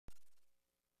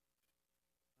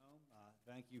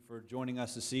Thank you for joining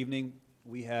us this evening.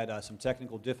 We had some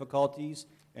technical difficulties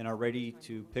and are ready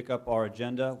to pick up our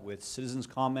agenda with citizens'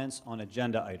 comments on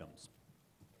agenda items.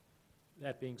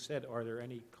 That being said, are there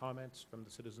any comments from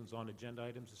the citizens on agenda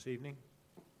items this evening?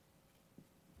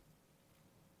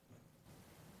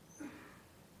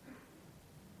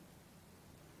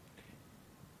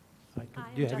 Hi,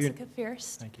 I'm Jessica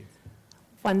Fierce. Thank you.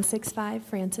 165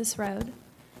 Francis Road.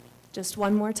 Just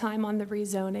one more time on the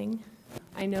rezoning.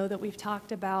 I know that we've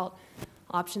talked about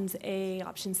options A,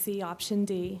 option C, option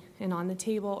D, and on the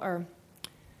table, or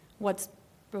what's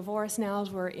before us now is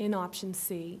we're in option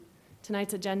C.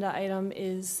 Tonight's agenda item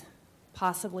is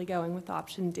possibly going with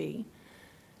option D.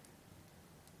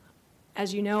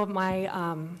 As you know,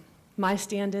 my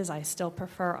stand is I still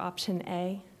prefer option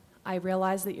A. I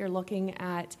realize that you're looking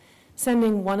at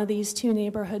sending one of these two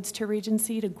neighborhoods to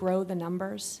Regency to grow the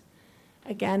numbers.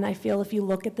 Again, I feel if you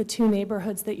look at the two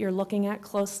neighborhoods that you're looking at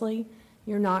closely,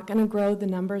 you're not going to grow the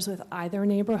numbers with either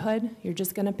neighborhood. You're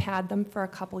just going to pad them for a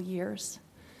couple years.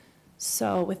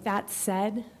 So with that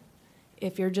said,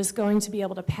 if you're just going to be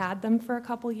able to pad them for a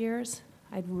couple years,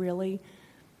 I'd really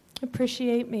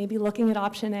appreciate maybe looking at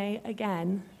option A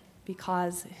again,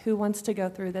 because who wants to go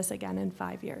through this again in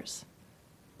 5 years?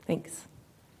 Thanks.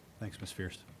 Thanks, Ms.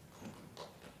 Fierce.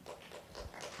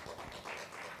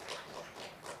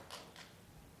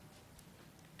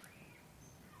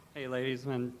 Hey, ladies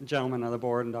and gentlemen of the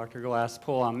board and Dr.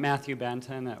 Glasspool, I'm Matthew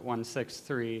Benton at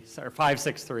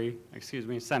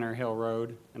 563, Center Hill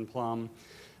Road in Plum.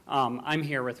 I'm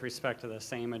here with respect to the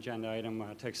same agenda item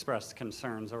to express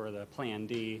concerns over the Plan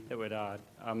D that would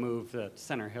move the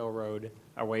Center Hill Road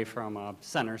away from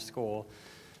Center School.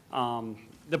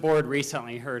 The board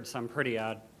recently heard some pretty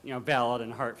valid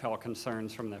and heartfelt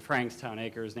concerns from the Frankstown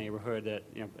Acres neighborhood that,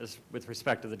 with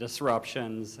respect to the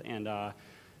disruptions and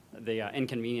the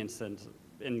inconveniences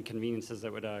that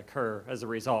would occur as a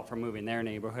result from moving their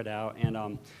neighborhood out. And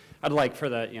I'd like for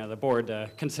the board to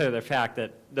consider the fact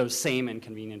that those same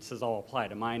inconveniences all apply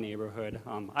to my neighborhood.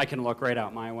 I can look right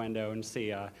out my window and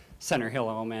see Center Hill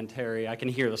Elementary. I can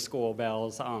hear the school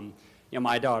bells.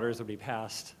 My daughters would be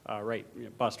bussed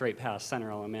right past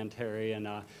Center Elementary, and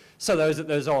so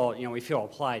those all we feel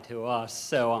apply to us.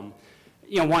 So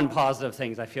one positive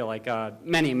things I feel like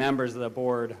many members of the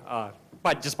board,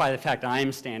 but just by the fact that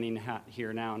I'm standing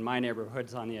here now and my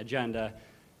neighborhood's on the agenda,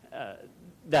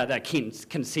 that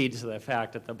concedes to the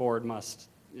fact that the board must,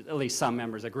 at least some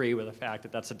members agree with the fact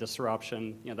that that's a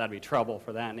disruption. That'd be trouble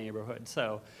for that neighborhood.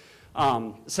 So.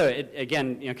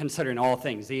 Again, considering all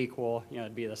things equal,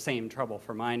 it'd be the same trouble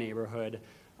for my neighborhood.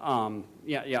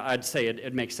 I'd say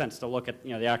it makes sense to look at,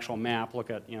 the actual map,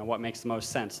 look at, what makes the most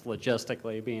sense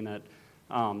logistically, being that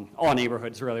all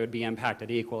neighborhoods really would be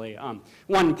impacted equally.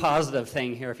 One positive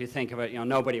thing here, if you think of it,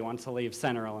 nobody wants to leave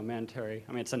Center Elementary.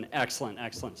 I mean, it's an excellent,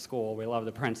 excellent school. We love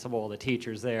the principal, the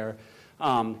teachers there.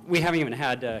 We haven't even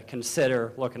had to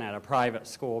consider looking at a private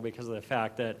school because of the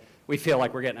fact that we feel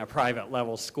like we're getting a private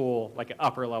level school, like an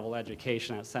upper level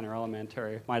education at Center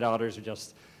Elementary. My daughters are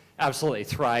just absolutely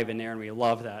thriving there, and we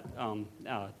love that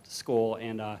school.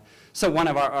 And so one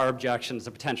of our objections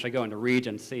to potentially going to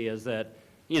Regency is that,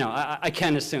 I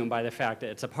can assume by the fact that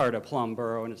it's a part of Plum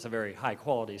Borough and it's a very high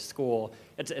quality school,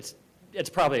 it's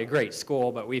probably a great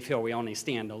school, but we feel we only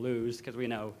stand to lose because we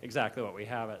know exactly what we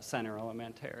have at Center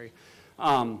Elementary.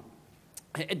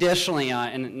 Additionally,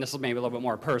 and this is maybe a little bit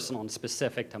more personal and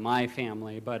specific to my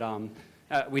family, but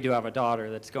we do have a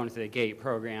daughter that's going through the GATE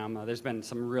program. There's been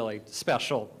some really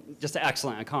special, just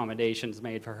excellent accommodations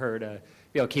made for her to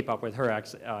be able to keep up with her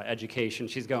education.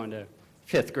 She's going to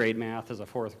 5th grade math as a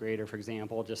 4th grader, for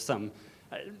example. Just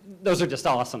those are just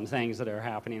awesome things that are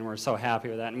happening, and we're so happy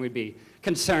with that. And we'd be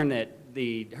concerned that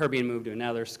her being moved to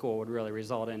another school would really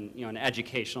result in an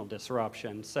educational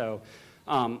disruption. So.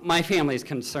 My family's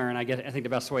concern, I think the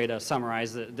best way to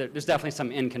summarize it, there's definitely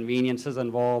some inconveniences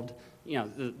involved.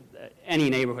 Any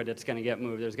neighborhood that's going to get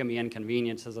moved, there's going to be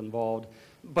inconveniences involved.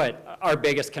 But our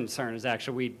biggest concern is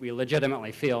actually we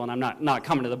legitimately feel, and I'm not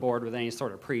coming to the board with any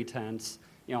sort of pretense,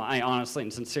 I honestly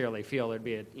and sincerely feel there'd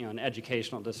be an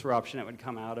educational disruption that would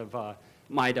come out of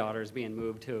my daughters being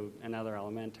moved to another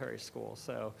elementary school.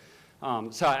 So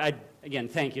again,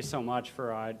 thank you so much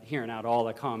for hearing out all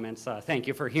the comments. Thank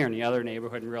you for hearing the other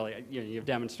neighborhood, and really, you've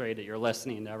demonstrated that you're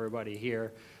listening to everybody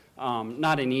here.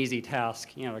 Not an easy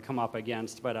task, to come up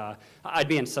against, but I'd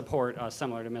be in support,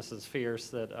 similar to Mrs. Fierce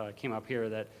that came up here,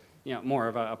 that more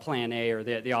of a Plan A or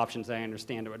the options I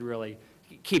understand it would really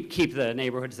keep the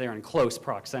neighborhoods there in close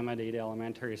proximity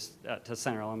to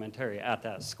Center Elementary at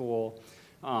that school.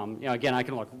 Again, I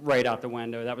can look right out the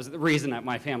window. That was the reason that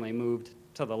my family moved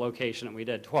to the location that we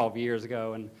did 12 years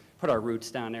ago and put our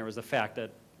roots down there was the fact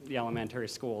that the elementary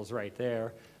school is right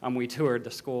there. We toured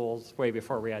the schools way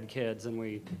before we had kids, and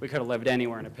we could have lived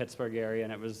anywhere in the Pittsburgh area,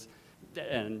 and it was,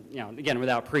 and you know, again,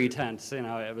 without pretense, you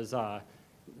know, it was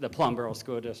the Plum Borough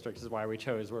School District is why we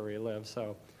chose where we live,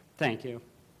 so thank you.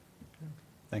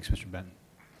 Thanks, Mr. Benton.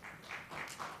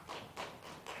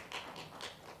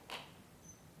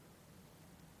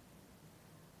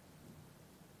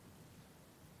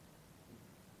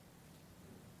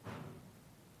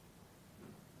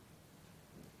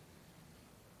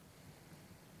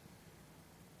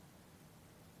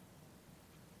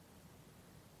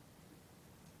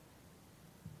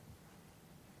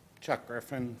 Chuck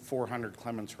Griffin, 400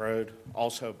 Clements Road,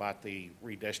 also about the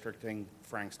redistricting,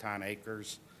 Frankstown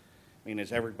Acres. I mean,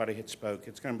 as everybody had spoke,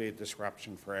 it's going to be a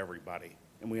disruption for everybody,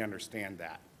 and we understand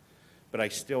that. But I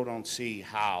still don't see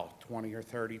how 20 or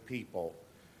 30 people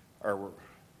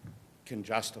can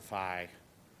justify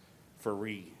for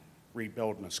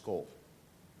rebuilding a school,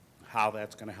 how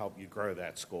that's going to help you grow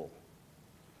that school.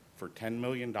 For $10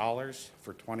 million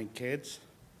for 20 kids,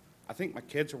 I think my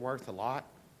kids are worth a lot,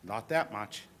 not that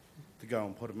much, to go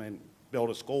and put them in, build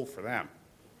a school for them.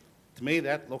 To me,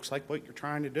 that looks like what you're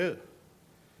trying to do.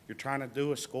 You're trying to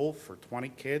do a school for 20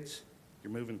 kids.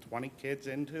 You're moving 20 kids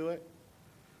into it.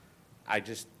 I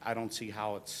don't see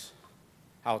how it's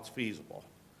feasible.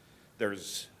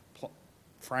 There's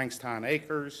Frankstown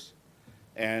Acres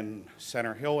and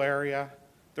Center Hill area.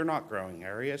 They're not growing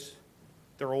areas.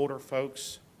 They're older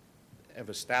folks,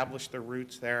 have established their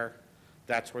roots there.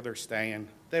 That's where they're staying.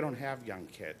 They don't have young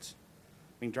kids.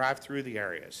 I mean, drive through the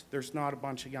areas. There's not a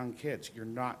bunch of young kids. You're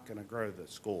not going to grow the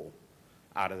school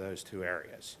out of those two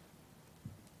areas.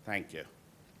 Thank you.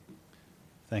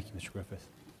 Thank you, Mr. Griffith.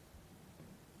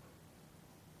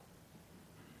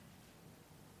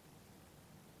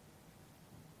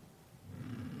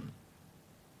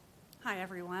 Hi,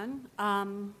 everyone.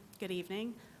 Good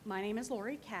evening. My name is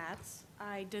Lori Katz.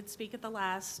 I did speak at the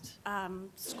last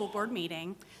school board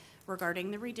meeting regarding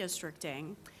the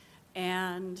redistricting,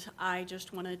 and I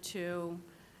just wanted to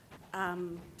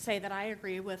say that I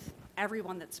agree with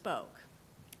everyone that spoke.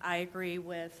 I agree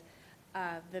with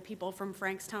the people from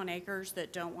Frankstown Acres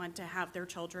that don't want to have their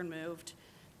children moved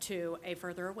to a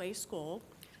further away school.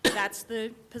 That's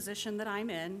the position that I'm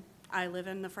in. I live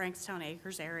in the Frankstown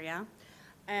Acres area.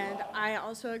 And I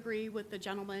also agree with the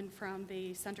gentleman from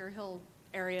the Center Hill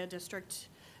area district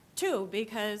too,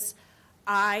 because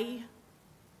I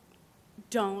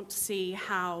don't see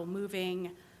how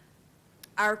moving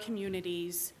our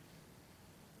communities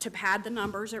to pad the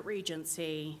numbers at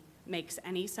Regency makes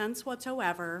any sense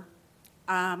whatsoever.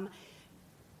 You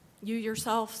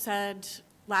yourself said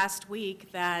last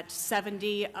week that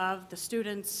 70 of the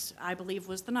students, I believe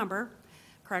was the number,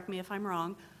 correct me if I'm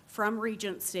wrong, from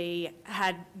Regency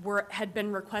had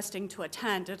been requesting to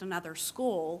attend at another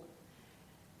school.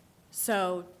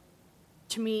 So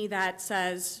to me, that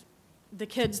says the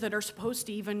kids that are supposed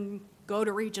to even go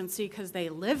to Regency because they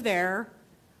live there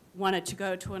wanted to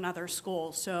go to another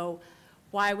school. So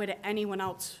why would anyone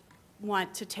else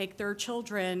want to take their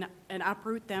children and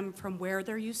uproot them from where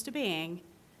they're used to being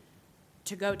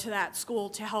to go to that school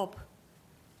to help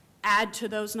add to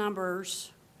those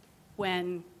numbers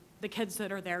when the kids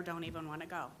that are there don't even want to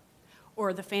go,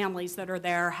 or the families that are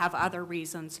there have other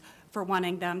reasons for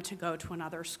wanting them to go to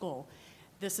another school?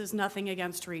 This is nothing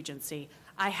against Regency.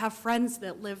 I have friends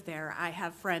that live there. I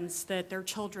have friends that their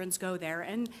children's go there,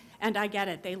 and I get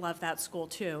it. They love that school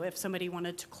too. If somebody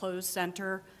wanted to close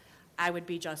Center, I would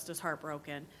be just as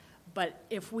heartbroken. But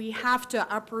if we have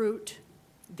to uproot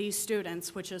these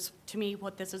students, which is to me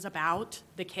what this is about,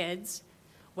 the kids,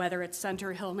 whether it's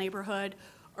Center Hill neighborhood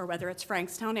or whether it's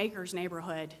Frankstown Acres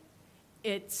neighborhood,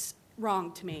 it's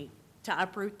wrong to me to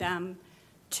uproot them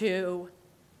to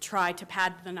try to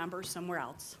pad the numbers somewhere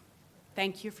else.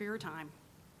 Thank you for your time.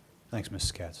 Thanks,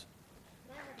 Mrs. Katz.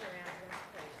 Can I have your address,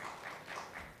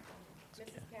 please?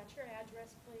 Mrs. Katz, your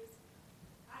address, please?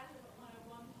 I live at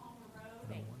 101 Palmer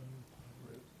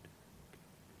Road.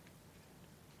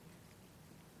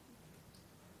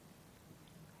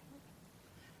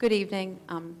 Good evening.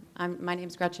 My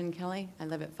name's Gretchen Kelly. I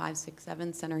live at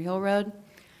 567 Center Hill Road.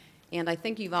 And I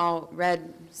think you've all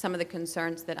read some of the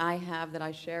concerns that I have that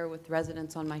I share with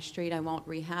residents on my street. I won't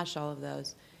rehash all of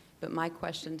those. But my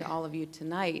question to all of you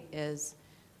tonight is,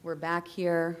 we're back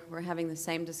here, we're having the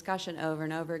same discussion over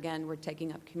and over again. We're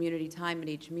taking up community time at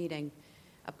each meeting.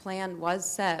 A plan was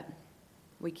set.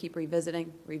 We keep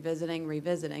revisiting.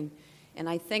 And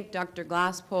I think Dr.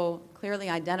 Glasspool clearly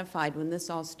identified when this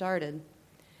all started,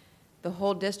 the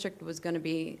whole district was going to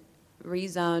be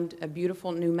rezoned, a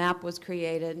beautiful new map was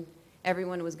created,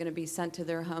 everyone was going to be sent to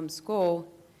their home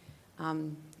school,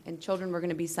 and children were going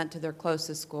to be sent to their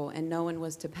closest school, and no one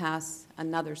was to pass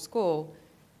another school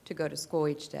to go to school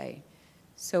each day.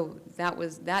 So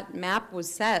that map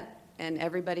was set, and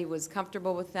everybody was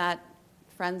comfortable with that.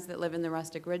 Friends that live in the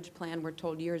Rustic Ridge plan were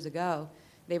told years ago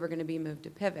they were going to be moved to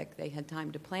Pivot. They had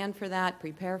time to plan for that,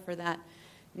 prepare for that.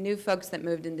 New folks that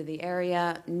moved into the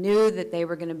area knew that they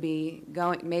were going to be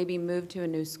maybe moved to a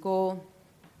new school.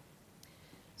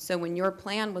 So when your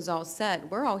plan was all set,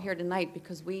 we're all here tonight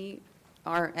because we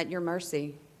are at your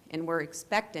mercy, and we're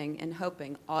expecting and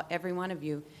hoping every one of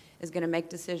you is going to make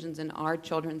decisions in our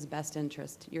children's best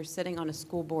interest. You're sitting on a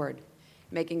school board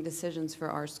making decisions for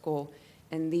our school,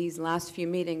 and these last few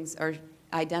meetings are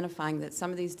identifying that some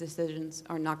of these decisions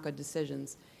are not good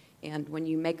decisions. And when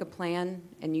you make a plan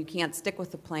and you can't stick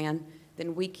with the plan,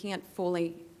 then we can't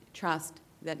fully trust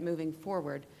that moving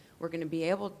forward, we're going to be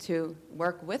able to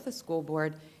work with the school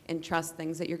board and trust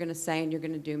things that you're going to say and you're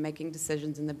going to do, making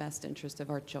decisions in the best interest of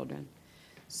our children.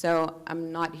 So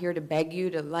I'm not here to beg you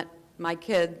to let my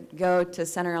kid go to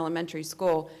Center Elementary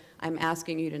School. I'm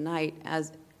asking you tonight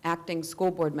as acting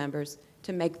school board members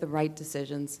to make the right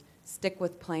decisions, stick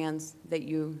with plans that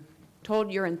you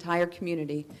told your entire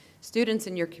community, students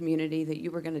in your community, that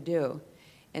you were going to do,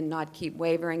 and not keep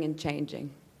wavering and changing.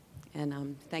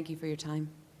 And thank you for your time.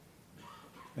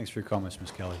 Thanks for your comments,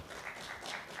 Ms. Kelly.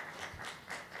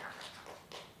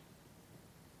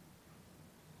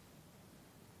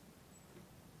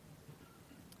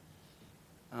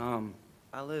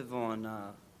 I live on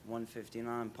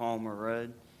 159 Palmer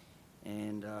Road,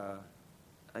 and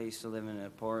I used to live in an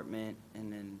apartment,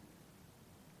 and then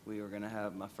we were going to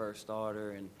have my first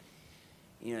daughter, and,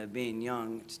 you know, being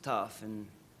young, it's tough, and,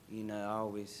 you know, I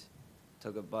always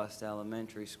took a bus to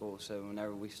elementary school, so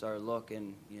whenever we started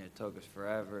looking, you know, it took us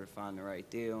forever to find the right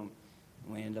deal.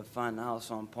 We ended up finding a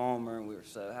house on Palmer, and we were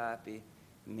so happy,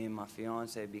 me and my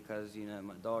fiance, because, you know,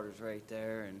 my daughter's right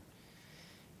there, and,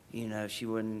 you know, she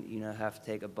wouldn't, you know, have to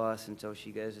take a bus until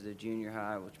she goes to the junior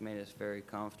high, which made us very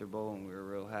comfortable, and we were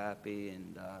real happy.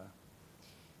 And,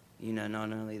 you know,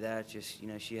 not only that, just, you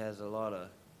know, she has a lot of,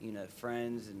 you know,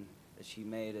 friends and that she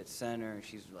made at Center, and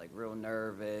she's, like, real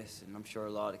nervous, and I'm sure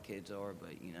a lot of kids are,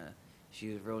 but, you know, she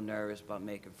was real nervous about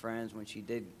making friends when she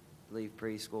did leave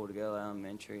preschool to go to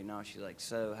elementary. Now she's, like,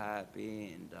 so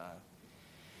happy, and,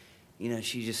 you know,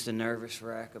 she's just a nervous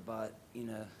wreck about, you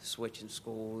know, switching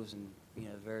schools, and, you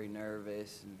know, very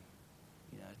nervous, and,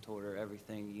 you know, I told her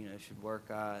everything, you know, should work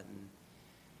out, and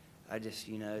I just,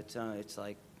 you know, it's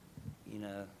like, you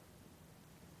know,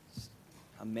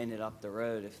 a minute up the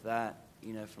road, if that,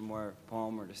 you know, from where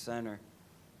Palmer to Center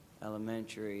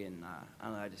Elementary, and I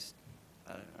don't know,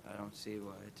 I don't see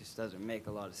why, it just doesn't make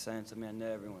a lot of sense. I mean, I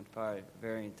know everyone's probably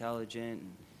very intelligent,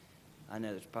 and I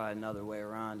know there's probably another way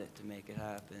around it to make it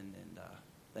happen, and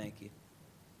thank you.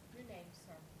 Your name,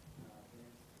 sir.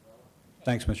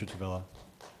 Thanks, Mr. Tavilla.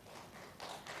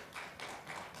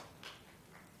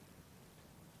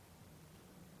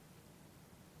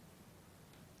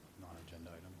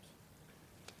 Non-agenda items.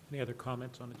 Any other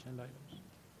comments on agenda items?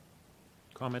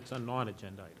 Comments on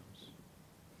non-agenda items?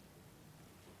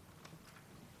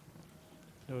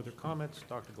 No other comments?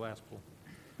 Dr. Glasspool.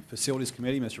 Facilities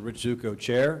Committee, Mr. Rich Zuko,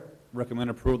 Chair.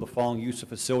 Recommend approval of the following use of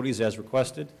facilities as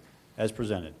requested, as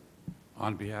presented.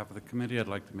 On behalf of the committee, I'd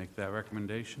like to make that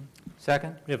recommendation.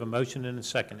 Second? We have a motion and a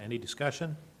second. Any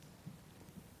discussion?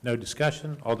 No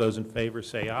discussion. All those in favor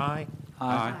say aye.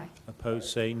 Aye. Opposed,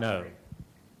 say no.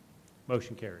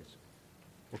 Motion carries.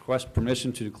 Request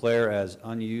permission to declare as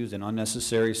unused and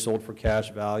unnecessary sold for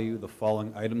cash value the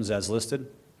following items as listed.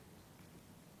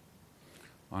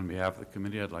 On behalf of the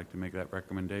committee, I'd like to make that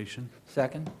recommendation.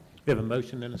 Second? We have a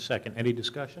motion and a second. Any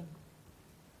discussion?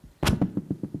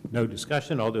 No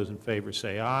discussion. All those in favor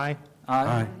say aye.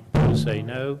 Aye. Opposed, say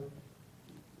no.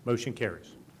 Motion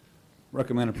carries.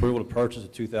 Recommend approval to purchase a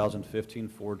 2015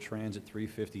 Ford Transit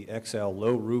 350 XL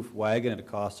low roof wagon at a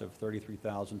cost of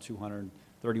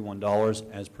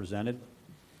 $33,231 as presented.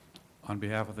 On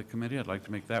behalf of the committee, I'd like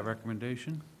to make that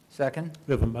recommendation. Second?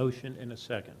 We have a motion and a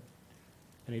second.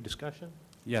 Any discussion?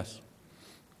 Yes.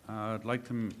 I'd like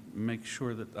to make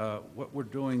sure that what we're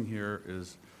doing here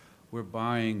is we're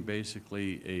buying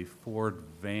basically a Ford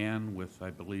van with, I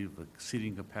believe, a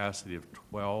seating capacity of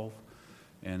 12,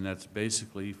 and that's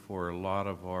basically for a lot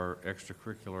of our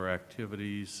extracurricular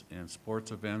activities and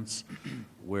sports events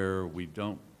where we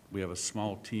have a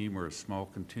small team or a small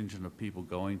contingent of people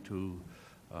going to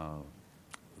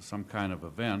some kind of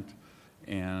event,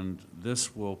 and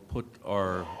this will put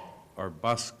our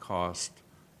bus cost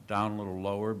down a little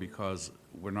lower because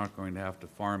we're not going to have to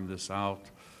farm this out,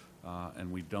 and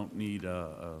we don't need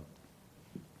a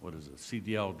what is it,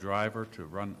 CDL driver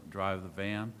to drive the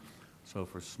van. So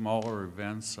for smaller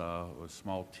events, a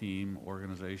small team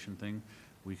organization thing,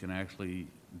 we can actually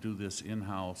do this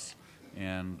in-house,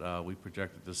 and we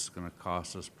project that this is going to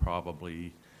cost us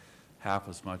probably half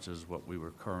as much as what we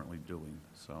were currently doing.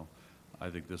 So I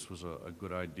think this was a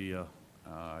good idea.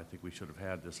 I think we should have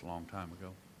had this a long time ago.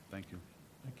 Thank you.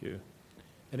 Thank you.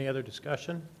 Any other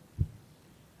discussion?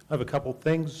 I have a couple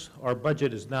things. Our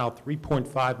budget is now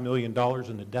 $3.5 million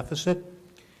in the deficit.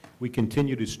 We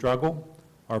continue to struggle.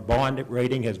 Our bond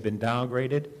rating has been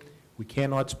downgraded. We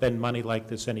cannot spend money like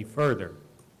this any further.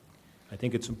 I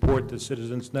think it's important that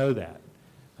citizens know that.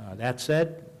 That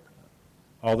said,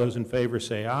 all those in favor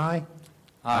say aye.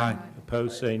 Aye.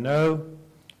 Opposed say no.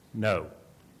 No.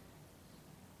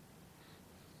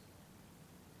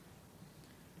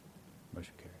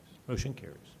 Motion carries. Motion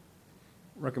carries.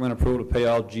 Recommend approval to pay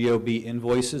all GOB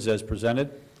invoices as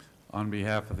presented. On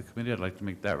behalf of the committee, I'd like to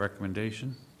make that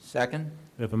recommendation. Second?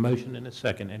 We have a motion and a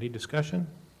second. Any discussion?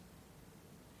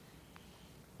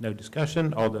 No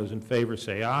discussion. All those in favor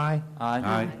say aye.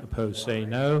 Aye. Opposed say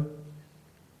no.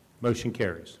 Motion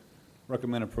carries.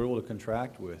 Recommend approval to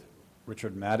contract with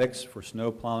Richard Maddox for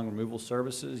snow plowing removal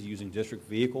services using district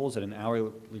vehicles at an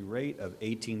hourly rate of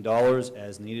 $18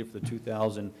 as needed for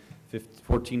the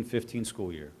 2014-15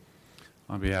 school year.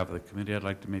 On behalf of the committee, I'd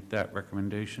like to make that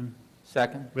recommendation.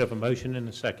 Second? We have a motion and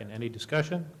a second. Any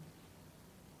discussion?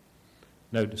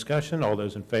 No discussion. All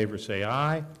those in favor say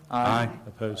aye. Aye.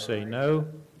 Opposed say no.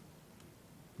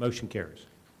 Motion carries.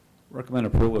 Recommend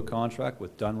approval of contract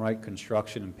with Dunright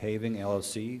Construction and Paving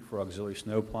LLC for auxiliary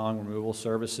snow plowing removal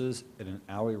services at an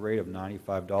hourly rate of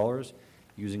 $95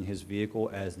 using his vehicle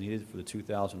as needed for the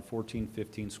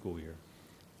 2014-15 school year.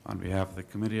 On behalf of the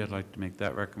committee, I'd like to make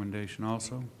that recommendation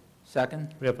also.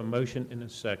 Second? We have a motion and a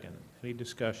second. Any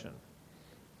discussion?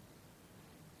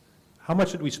 How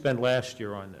much did we spend last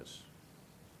year on this?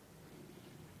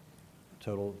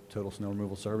 Total snow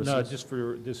removal services? No, just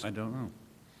for this. I don't know.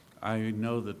 I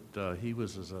know that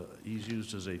he's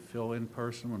used as a fill-in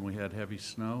person when we had heavy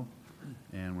snow,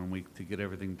 and to get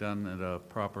everything done at a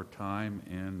proper time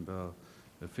and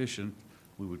efficient,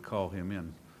 we would call him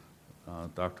in.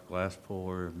 Dr. Glasspool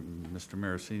or Mr.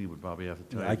 Marasini would probably have to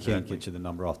tell you I exactly. can't get you the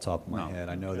number off the top of my No. head.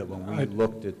 I know that when we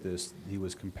looked at this, he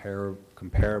was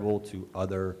comparable to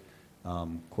other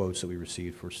quotes that we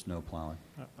received for snow plowing.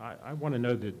 I want to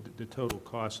know the total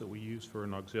cost that we use for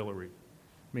an auxiliary.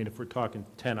 I mean, if we're talking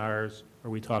 10 hours, are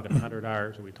we talking 100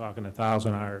 hours, are we talking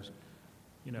 1,000 hours?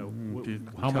 You know,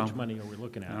 how much money are we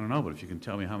looking I at? don't know, but if you can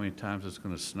tell me how many times it's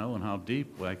going to snow and how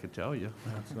deep, well, I could tell you.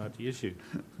 That's not the issue.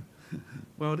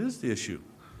 Well, it is the issue.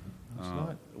 It's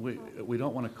not. We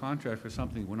don't want to contract for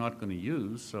something we're not going to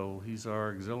use, so he's our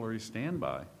auxiliary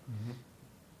standby.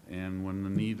 And when the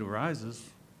need arises,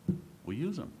 we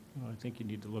use him. Well, I think you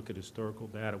need to look at historical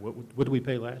data. What did we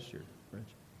pay last year, Rich?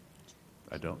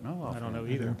 I don't know. I don't know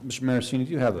offhand. either. Mr. Marasini,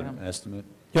 do you have an estimate?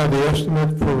 Yeah, the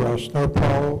estimate for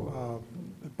snowplow,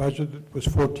 the budget was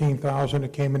 $14,000.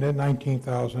 It came in at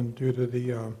 $19,000 due to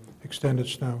the extended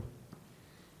snow.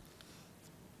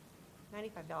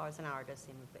 $95 an hour does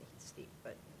seem a bit steep,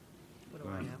 but what do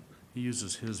I know? He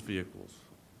uses his vehicles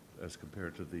as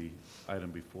compared to the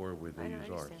item before where they I use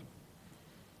don't ours. understand.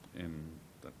 And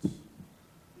that's,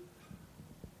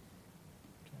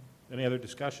 Any other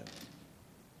discussion?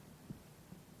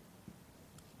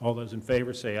 All those in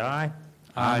favor say aye.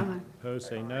 Aye. Opposed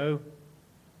say no.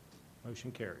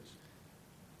 Motion carries.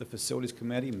 The Facilities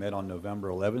Committee met on November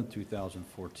 11th,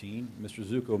 2014. Mr.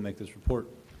 Zuko will make this report.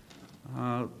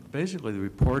 Basically, the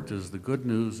report is the good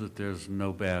news that there's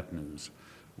no bad news.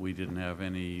 We didn't have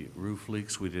any roof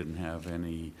leaks, we didn't have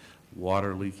any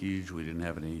water leakage, we didn't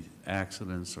have any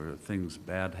accidents or things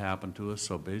bad happen to us.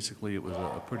 So basically, it was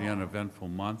a pretty uneventful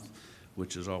month,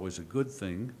 which is always a good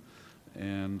thing.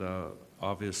 And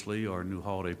obviously, our new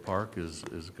holiday park is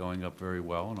going up very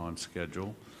well and on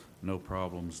schedule. No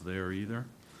problems there either.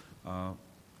 I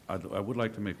would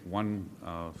like to make one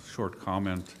short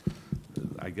comment.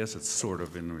 I guess it's sort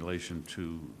of in relation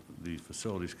to the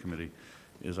Facilities Committee,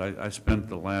 is I spent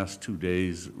the last 2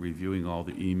 days reviewing all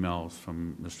the emails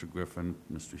from Mr. Griffin,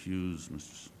 Mr. Hughes,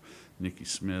 Mr. Nikki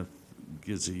Smith,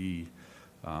 Gizzy,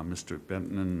 Mr.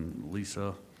 Benton and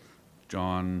Lisa,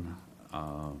 John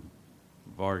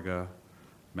Varga,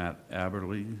 Matt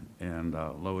Aberley, and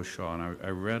Lois Shaw. And I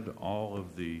read all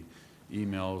of the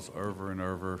emails over and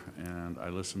over, and I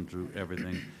listened to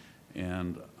everything.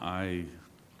 And I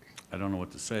don't know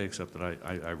what to say except that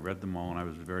I read them all and I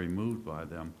was very moved by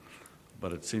them.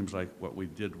 But it seems like what we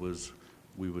did was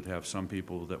we would have some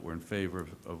people that were in favor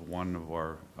of one of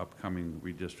our upcoming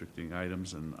redistricting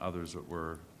items and others that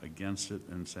were against it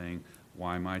and saying,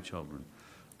 why my children?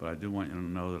 But I do want you to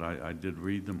know that I did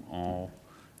read them all,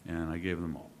 and I gave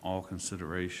them all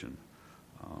consideration.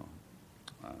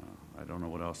 I don't know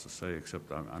what else to say,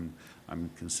 except I'm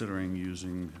considering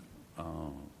using,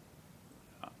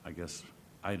 I guess,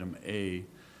 item A,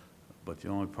 but the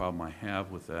only problem I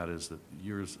have with that is that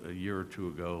a year or two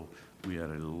ago, we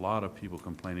had a lot of people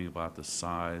complaining about the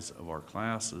size of our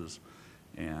classes,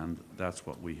 and that's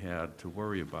what we had to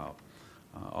worry about.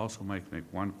 Also, make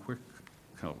one quick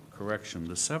correction.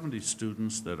 The 70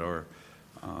 students that are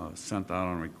sent out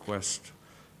on request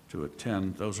to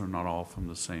attend, those are not all from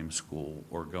the same school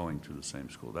or going to the same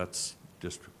school. That's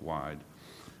district-wide.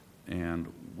 And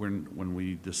when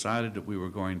we decided that we were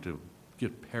going to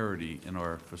get parity in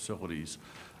our facilities,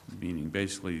 meaning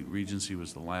basically Regency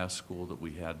was the last school that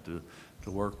we had to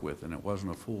work with, and it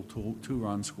wasn't a full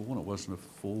two-run school, and it wasn't a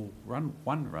full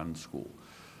one-run school.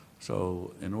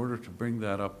 So in order to bring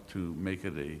that up to make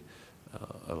it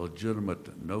a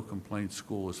legitimate, no-complaint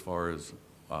school as far as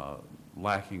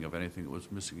lacking of anything that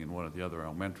was missing in one of the other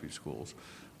elementary schools,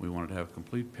 we wanted to have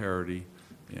complete parity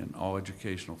in all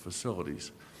educational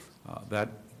facilities. That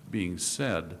being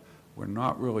said, we're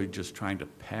not really just trying to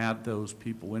pad those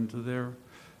people into there.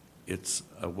 It's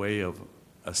a way of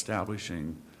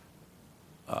establishing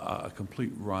a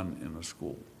complete run in a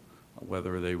school,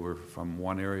 whether they were from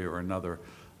one area or another.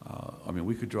 I mean,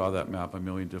 we could draw that map a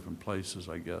million different places,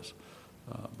 I guess.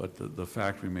 But the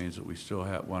fact remains that we still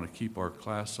want to keep our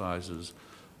class sizes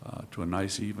to a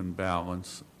nice even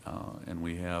balance, and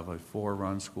we have a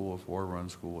 4-run school, a 4-run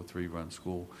school, a 3-run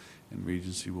school, and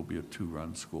Regency will be a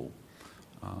 2-run school.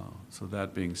 So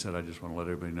that being said, I just want to let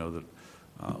everybody know that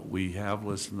we have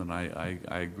listened, and I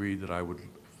agreed that I would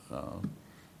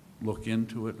look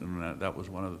into it, and that was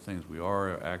one of the things. We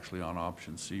are actually on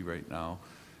option C right now,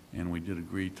 and we did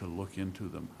agree to look into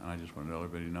them. And I just want to let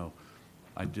everybody know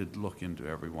I did look into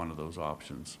every one of those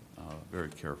options very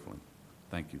carefully.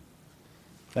 Thank you.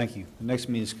 Thank you. The next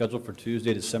meeting is scheduled for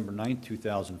Tuesday, December 9th,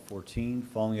 2014,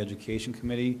 following the Education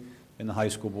Committee in the high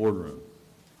school boardroom.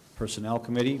 Personnel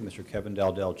Committee, Mr. Kevin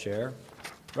Dowdell, Chair.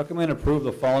 Recommend approve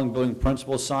the following building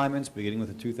principal assignments beginning with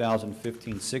the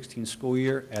 2015-16 school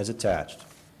year as attached.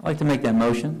 I'd like to make that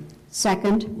motion.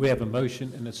 Second. We have a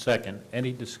motion and a second.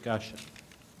 Any discussion?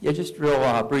 Yeah, just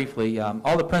real briefly,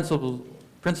 all the principals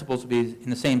will be in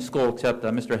the same school, except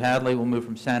Mr. Hadley will move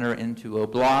from Center into O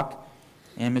Block,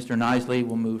 and Mr. Nisley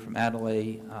will move from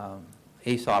Adelaide,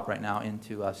 ASOP right now,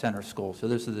 into Center School. So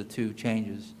those are the two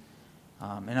changes.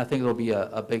 And I think it'll be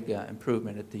a big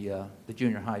improvement at the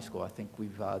junior high school. I think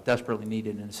we've desperately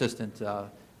needed an assistant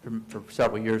for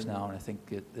several years now, and I think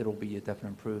it'll be a definite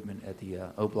improvement at the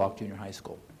O Block Junior High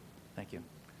School. Thank you.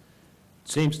 It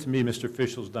seems to me Mr.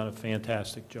 Fischel's done a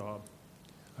fantastic job.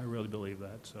 I really believe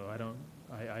that. So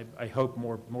I hope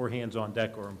more hands on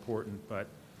deck are important, but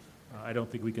I don't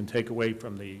think we can take away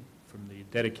from the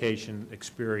dedication,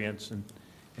 experience,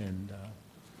 and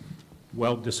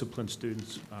well-disciplined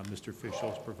students Mr.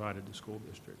 Fischel has provided the school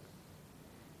district.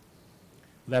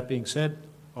 With that being said,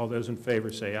 all those in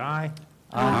favor say aye.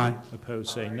 Aye. Opposed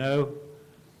say no.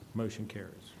 Motion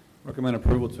carries. Recommend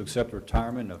approval to accept the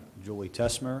retirement of Julie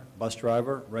Tesmer, bus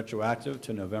driver, retroactive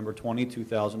to November 20,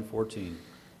 2014.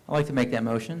 I'd like to make that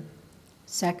motion.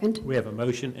 Second. We have a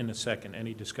motion and a second.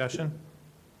 Any discussion?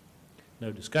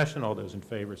 No discussion. All those in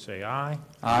favor say aye.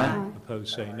 Aye.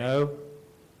 Opposed say no.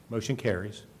 Motion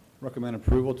carries. Recommend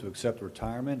approval to accept the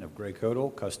retirement of Gray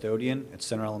Codal, custodian at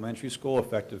Center Elementary School,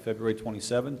 effective February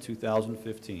 27,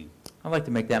 2015. I'd like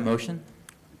to make that motion.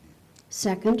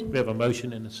 Second. We have a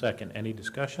motion and a second. Any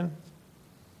discussion?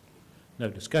 No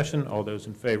discussion. All those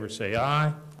in favor say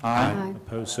aye. Aye.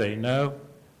 Opposed say no.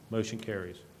 Motion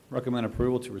carries. Recommend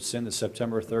approval to rescind the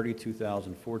September 30,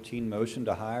 2014 motion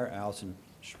to hire Allison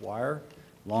Schweier,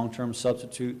 long-term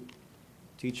substitute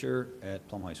teacher at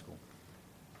Plum High School.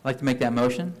 I'd like to make that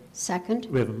motion. Second.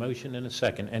 We have a motion and a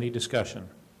second. Any discussion?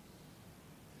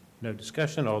 No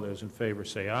discussion. All those in favor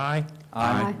say aye.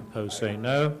 Aye. Opposed say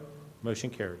no. Motion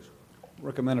carries.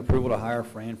 Recommend approval to hire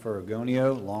Fran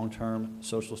Ferragonio, long-term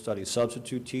social studies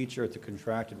substitute teacher at the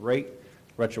contracted rate,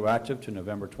 retroactive to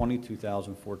November 20,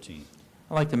 2014.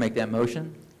 I'd like to make that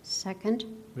motion. Second.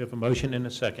 We have a motion and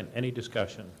a second. Any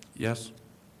discussion? Yes.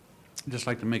 I'd just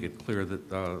like to make it clear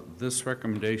that this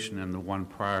recommendation and the one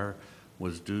prior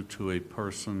was due to a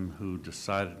person who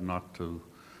decided not to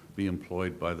be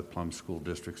employed by the Plum School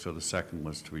District, so the second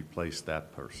was to replace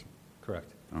that person.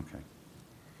 Correct. Okay.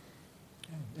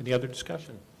 Any other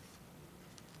discussion?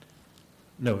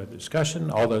 No other discussion.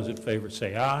 All those in favor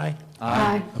say aye.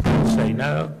 Aye. Opposed, say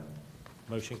no.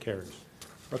 Motion carries.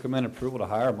 Recommend approval to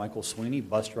hire Michael Sweeney,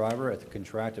 bus driver, at the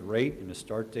contracted rate and a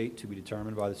start date to be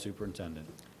determined by the superintendent.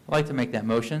 I'd like to make that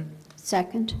motion.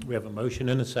 Second. We have a motion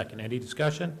and a second. Any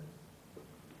discussion?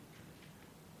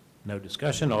 No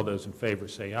discussion. All those in favor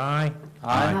say aye.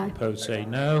 Aye. Opposed, say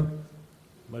no.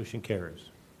 Motion carries.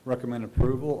 Recommend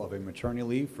approval of a maternity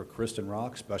leave for Kristen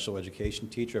Rock, special education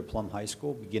teacher at Plum High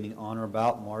School, beginning on or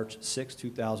about March 6,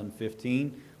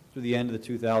 2015, through the end of the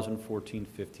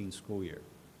 2014-15 school year.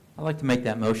 I'd like to make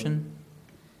that motion.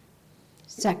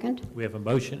 Second. We have a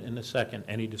motion and a second.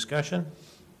 Any discussion?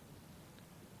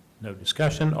 No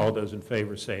discussion. All those in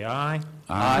favor say aye.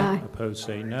 Aye. Opposed,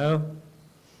 say no.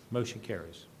 Motion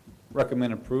carries.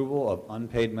 Recommend approval of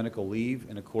unpaid medical leave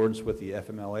in accordance with the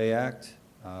FMLA Act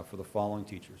for the following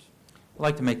teachers. I'd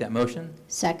like to make that motion.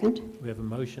 Second. We have a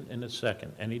motion and a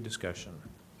second. Any discussion?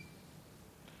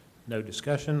 No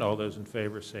discussion. All those in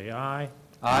favor say aye.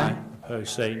 Aye. Opposed,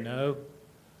 say no.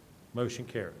 Motion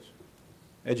carries.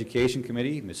 Education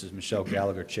Committee, Mrs. Michelle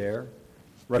Gallagher, Chair.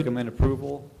 Recommend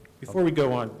approval. Before we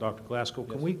go on, Dr. Glasgow,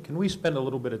 Yes. can we spend a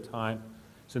little bit of time,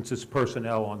 since it's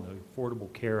personnel on the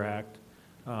Affordable Care Act?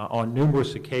 On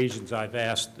numerous occasions, I've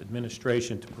asked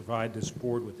administration to provide this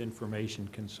board with information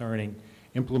concerning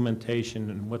implementation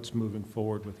and what's moving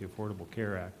forward with the Affordable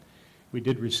Care Act. We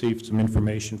did receive some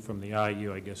information from the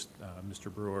IU. I guess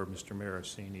Mr. Brewer, Mr.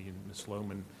 Marasini, and Ms.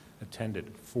 Lohman attended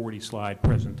a 40-slide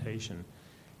presentation.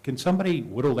 Can somebody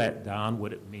whittle that down,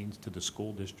 what it means to the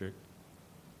school district?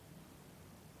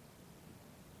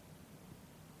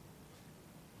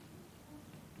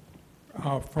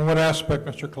 From what aspect,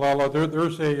 Mr. Colella?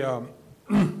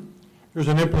 There's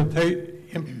an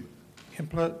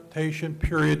implementation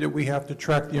period that we have to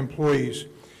track the employees.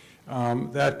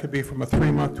 That could be from a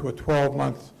 3-month to a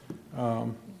 12-month.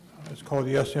 It's called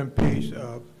the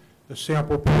SMPs. The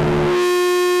sample period.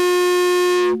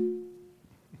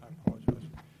 I apologize.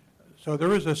 So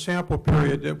there is a sample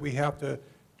period that we have to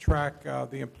track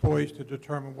the employees to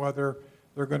determine whether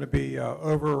they're going to be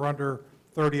over or under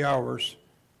 30 hours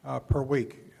per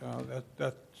week.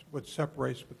 That's what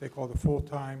separates what they call the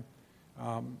full-time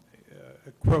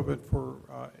equivalent for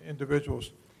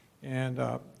individuals. And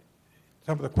some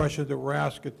of the questions that were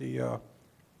asked at the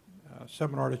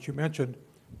seminar that you mentioned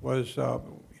was,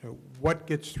 what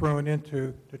gets thrown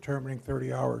into determining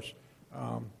 30 hours?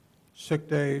 Sick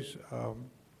days,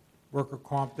 worker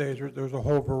comp days, there's a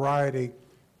whole variety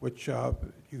which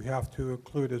you have to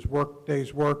include as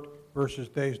days worked versus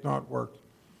days not worked.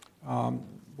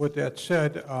 With that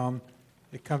said,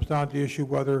 it comes down to the issue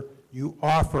whether you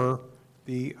offer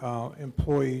the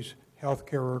employees health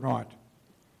care or not.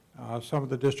 Some of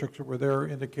the districts that were there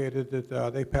indicated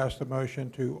that they passed a motion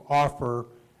to offer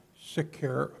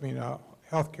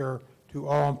health care to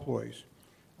all employees.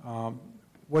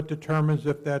 What determines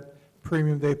if that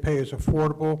premium they pay is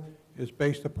affordable is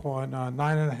based upon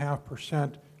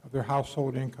 9.5% of their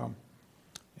household income.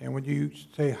 And when you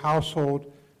say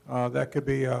household, that could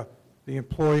be the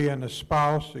employee and the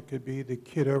spouse. It could be the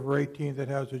kid over 18 that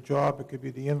has a job. It could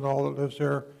be the in-law that lives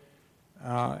there.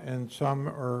 And some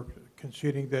are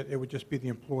conceding that it would just be the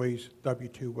employee's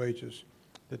W-2 wages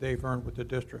that they've earned with the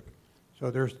district. So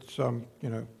there's some,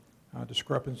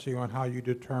 discrepancy on how you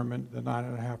determine the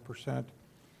 9.5%.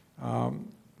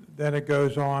 Then it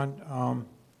goes on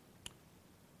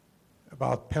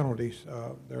about penalties.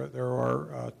 There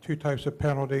are 2 types of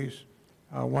penalties.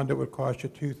 One that would cost you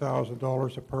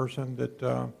 $2,000 a person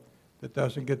that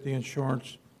doesn't get the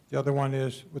insurance. The other one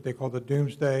is what they call the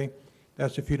doomsday.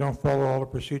 That's if you don't follow all the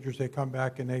procedures, they come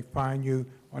back and they fine you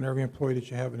on every employee that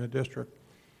you have in the district.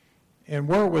 And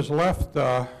where it was left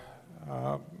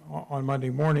on Monday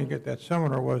morning at that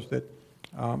seminar was that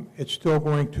it's still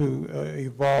going to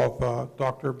evolve.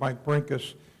 Dr. Mike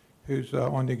Brinkus, who's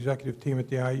on the executive team at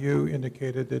the IU,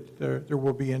 indicated that there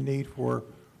will be a need for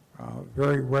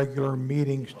very regular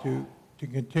meetings to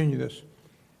continue this.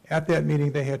 At that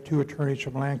meeting, they had 2 attorneys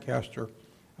from Lancaster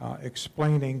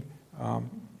explaining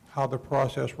how the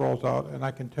process rolls out, and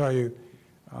I can tell you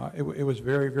it was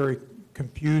very, very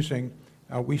confusing.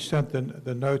 We sent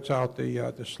the notes out,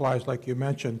 the slides like you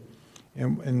mentioned,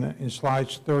 and in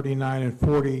slides 39 and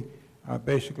 40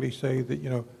 basically say that,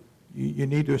 you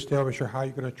need to establish how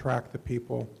you're going to track the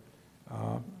people.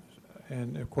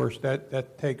 And of course,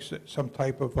 that takes some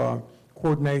type of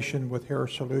coordination with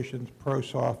Harris Solutions,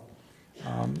 ProSoft,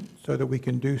 so that we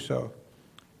can do so.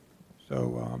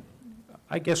 So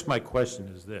I guess my question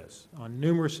is this. On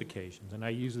numerous occasions, and I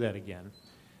use that again,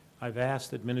 I've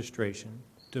asked administration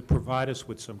to provide us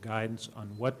with some guidance on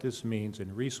what this means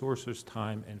in resources,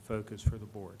 time, and focus for the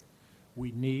board.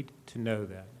 We need to know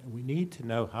that. And we need to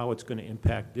know how it's going to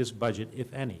impact this budget,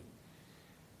 if any.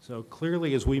 So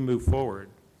clearly, as we move forward,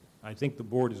 I think the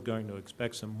board is going to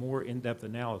expect some more in-depth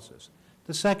analysis.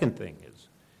 The second thing is,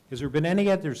 has there been any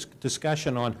other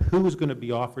discussion on who is going to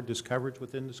be offered this coverage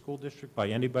within the school district by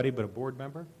anybody but a board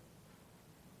member?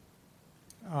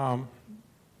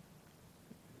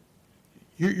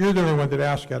 You're the only one that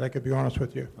asked that, I could be honest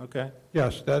with you. Okay.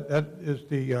 Yes, that is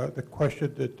the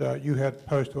question that you had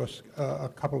posed to us a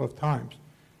couple of times.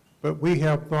 But we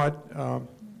have thought,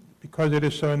 because it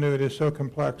is so new, it is so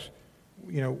complex,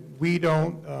 you know, we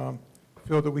don't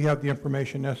feel that we have the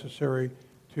information necessary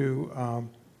to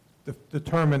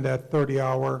determine that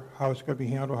 30-hour, how it's going to be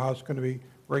handled, how it's going to be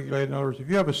regulated. In other words, if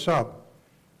you have a sub,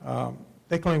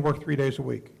 they can only work 3 days a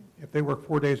week. If they work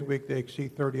 4 days a week, they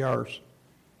exceed 30 hours.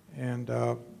 And you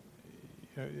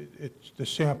know, it's the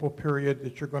sample period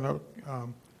that you're going to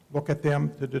look at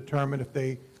them to determine if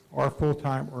they are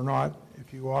full-time or not,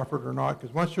 if you offer it or not.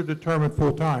 Because once they're determined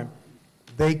full-time,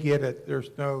 they get it.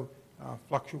 There's no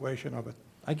fluctuation of it.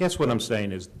 I guess what I'm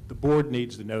saying is the board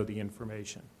needs to know the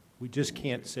information. We just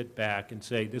can't sit back and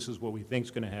say, this is what we think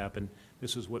is going to happen,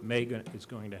 this is what is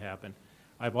going to happen.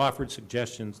 I've offered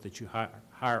suggestions that you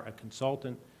hire a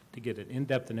consultant to get an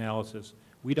in-depth analysis.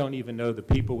 We don't even know the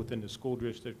people within the school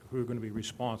district who are going to be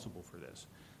responsible for this.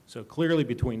 So clearly,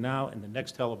 between now and the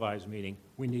next televised meeting,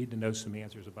 we need to know some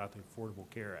answers about the Affordable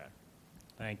Care Act.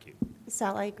 Thank you.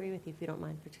 Sal, I agree with you, if you don't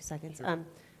mind, for 2 seconds. Sure.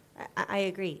 I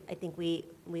agree. I think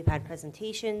we've had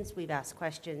presentations, we've asked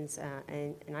questions,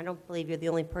 and I don't believe you're the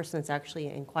only person that's actually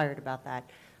inquired about that.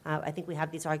 I think we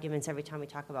have these arguments every time we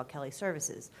talk about Kelly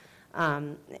Services.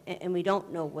 And we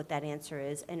don't know what that answer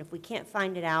is. And if we can't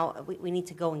find it out, we need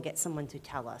to go and get someone to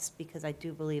tell us, because I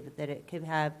do believe that it could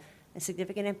have a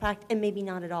significant impact and maybe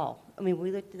not at all. I mean,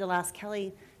 we looked at the last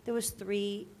Kelly, there was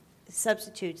 3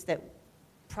 substitutes that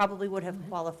probably would have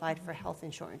qualified for health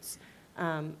insurance.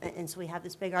 And so we have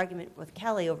this big argument with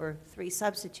Kelly over 3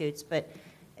 substitutes, but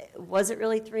was it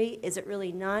really 3? Is it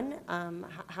really none?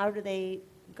 How do they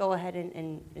go ahead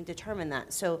and determine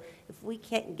that? So if we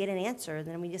can't get an answer,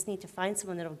 then we just need to find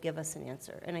someone that will give us an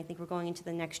answer. And I think we're going into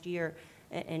the next year,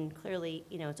 and clearly,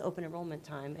 you know, it's open enrollment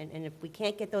time. And if we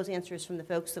can't get those answers from the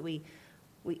folks that we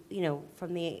you know,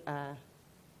 from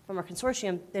our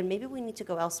consortium, then maybe we need to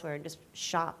go elsewhere and just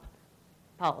shop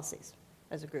policies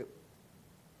as a group.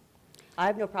 I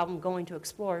have no problem going to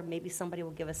explore. Maybe somebody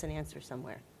will give us an answer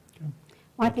somewhere.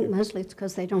 Well, I think mostly it's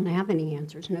because they don't have any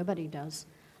answers. Nobody does.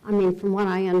 I mean, from what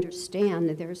I understand,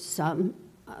 there's some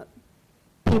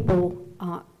people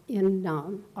in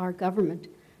our government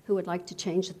who would like to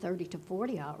change the 30 to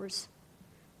 40 hours,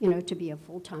 you know, to be a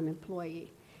full-time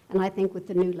employee. And I think with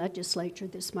the new legislature,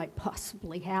 this might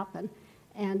possibly happen.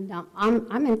 And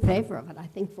I'm in favor of it. I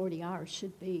think 40 hours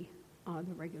should be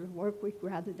the regular work week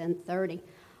rather than 30.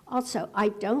 Also, I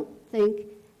don't think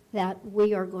that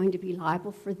we are going to be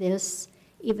liable for this,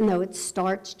 even though it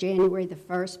starts January the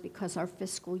 1st, because our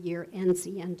fiscal year ends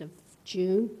the end of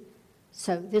June.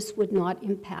 So this would not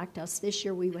impact us this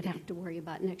year. We would have to worry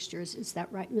about next year's. Is that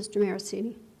right, Mr.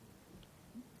 Marasini?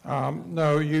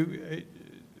 No,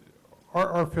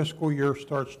 our fiscal year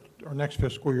starts, our next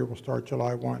fiscal year will start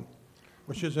July 1,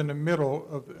 which is in the middle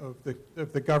of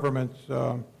the government's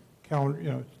calendar, you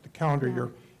know, the calendar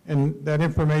year. And that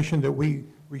information that we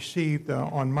received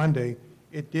on Monday,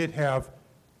 it did have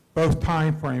both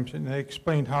time frames, and they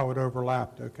explained how it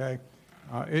overlapped, okay?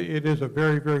 It is a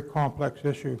very, very complex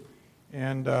issue.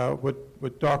 And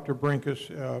what Dr.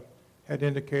 Brinkus had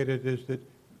indicated is that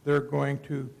they're going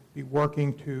to be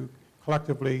working to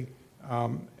collectively,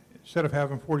 instead of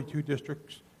having 42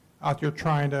 districts out there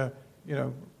trying to, you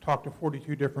know, talk to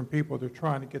 42 different people, they're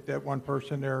trying to get that one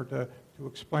person there to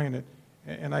explain it.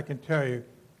 And I can tell you,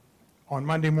 on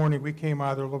Monday morning, we came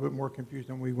out there a little bit more confused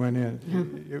than we went in.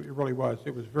 It really was.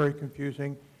 It was very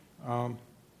confusing.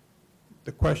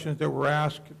 The questions that were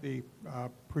asked, the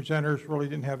presenters really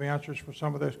didn't have answers for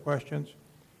some of those questions.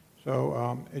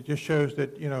 So it just shows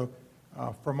that, you know,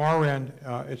 from our end,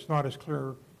 it's not as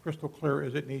clear, crystal clear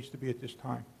as it needs to be at this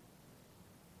time.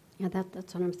 Yeah,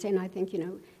 that's what I'm saying. I think, you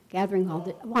know, gathering all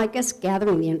the, well, I guess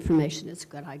gathering the information is a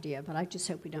good idea, but I just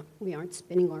hope we aren't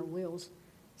spinning our wheels,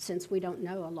 since we don't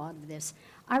know a lot of this.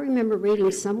 I remember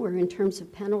reading somewhere in terms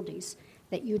of penalties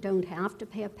that you don't have to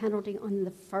pay a penalty on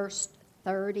the first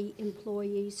 30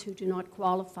 employees who do not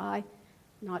qualify.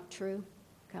 Not true?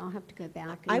 Okay, I'll have to go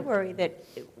back. I worry that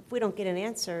if we don't get an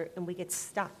answer and we get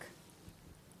stuck,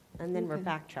 and then we're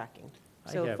backtracking.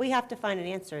 So if we have to find an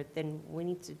answer, then we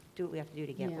need to do what we have to do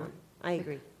to get one. I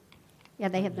agree. Yeah,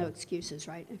 they have no excuses,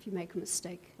 right, if you make a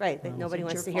mistake. Right, but nobody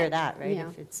It's wants your to hear fault. that, right? Yeah.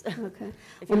 If it's, Okay.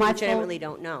 if Well, you my legitimately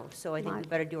fol- don't know. So I think we my-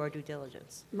 better do our due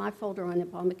diligence. My folder on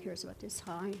Obamacare is about this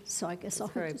high, so I guess It's I'll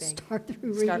very have to big. start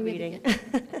through Start reading reading.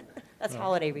 it again. That's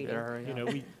holiday reading. You know,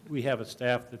 we have a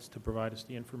staff that's to provide us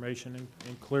the information,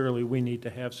 and clearly, we need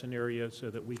to have scenarios so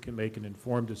that we can make an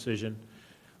informed decision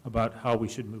about how we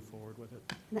should move forward with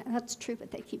it. That's true,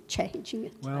 but they keep changing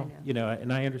it. Well, you know,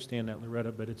 and I understand that,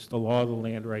 Loretta, but it's the law of the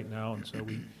land right now, and so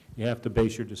you have to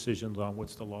base your decisions on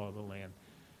what's the law of the land.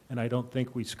 And I don't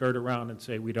think we skirt around and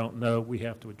say we don't know. We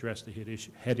have to address the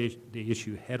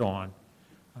issue head-on,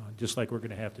 just like we're going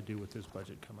to have to do with this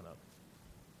budget coming up.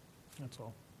 That's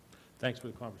all. Thanks for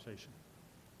the conversation.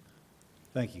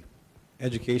 Thank you.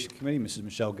 Education Committee, Mrs.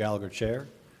 Michelle Gallagher, Chair.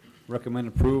 Recommend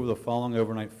approval of the following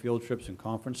overnight field trips and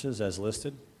conferences as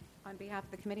listed. On behalf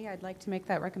of the committee, I'd like to make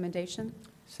that recommendation.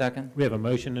 Second. We have a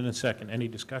motion and a second. Any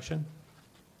discussion?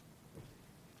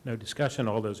 No discussion.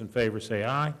 All those in favor say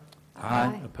aye.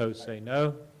 Aye. Opposed say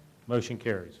no. Motion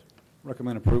carries.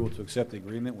 Recommend approval to accept the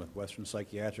agreement with Western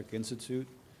Psychiatric Institute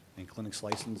and Clinics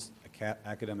Licensed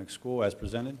Academic School as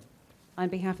presented. On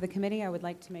behalf of the committee, I would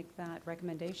like to make that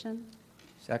recommendation.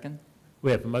 Second.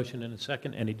 We have a motion and a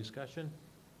second. Any discussion?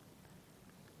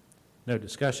 No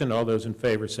discussion. All those in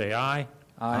favor say aye.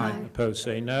 Aye. Opposed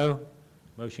say no.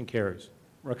 Motion carries.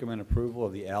 Recommend approval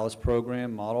of the ALICE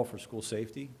program model for school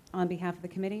safety. On behalf of the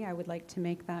committee, I would like to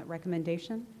make that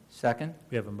recommendation. Second.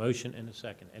 We have a motion and a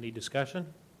second. Any discussion?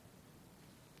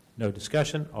 No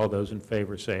discussion. All those in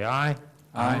favor say aye.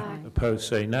 Aye. Opposed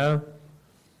say no.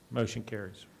 Motion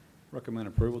carries. Recommend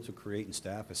approval to create and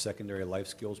staff a secondary life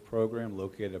skills program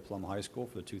located at Plum High School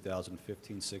for the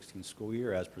 2015-16 school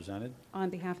year as presented. On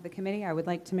behalf of the committee, I would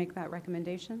like to make that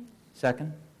recommendation.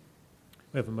 Second.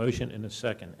 We have a motion and a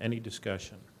second. Any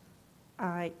discussion?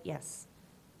 Yes.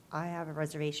 I have a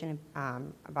reservation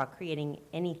about creating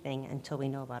anything until we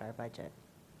know about our budget.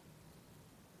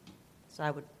 So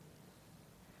I would,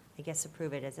 I guess,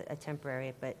 approve it as a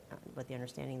temporary, but with the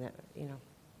understanding that, you know,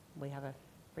 we have a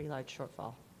pretty large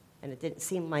shortfall. And it didn't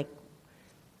seem like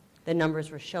the numbers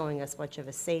were showing us much of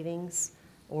a savings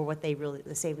or what they really,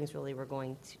 the savings really were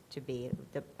going to be.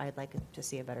 I'd like to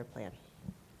see a better plan.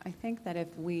 I think that if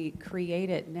we create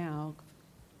it now,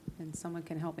 and someone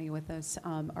can help me with this,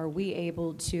 are we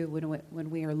able to, when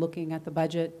we are looking at the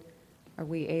budget, are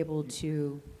we able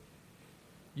to?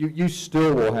 You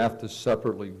still will have to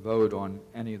separately vote on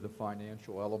any of the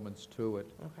financial elements to it.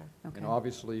 Okay. And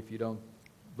obviously, if you don't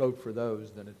vote for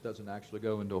those, then it doesn't actually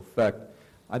go into effect.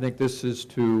 I think this is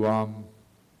to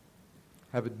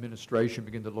have administration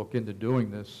begin to look into doing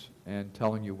this and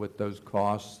telling you what those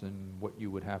costs and what you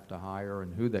would have to hire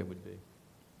and who they would be.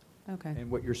 Okay.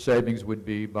 And what your savings would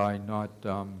be by not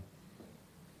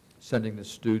sending the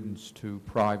students to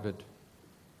private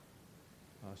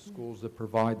schools that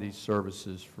provide these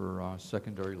services for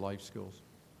secondary life skills.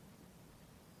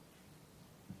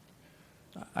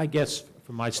 I guess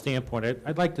from my standpoint,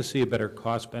 I'd like to see a better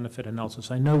cost-benefit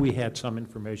analysis. I know we had some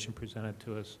information presented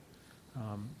to us.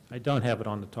 I don't have it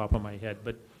on the top of my head,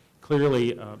 but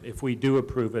clearly, if we do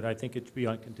approve it, I think it should be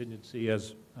on contingency,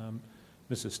 as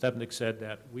Mrs. Stepnick said,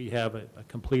 that we have a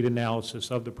complete analysis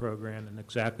of the program and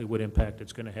exactly what impact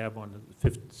it's going to have on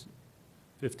the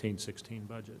 15-16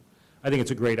 budget. I think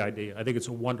it's a great idea. I think it's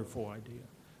a wonderful idea.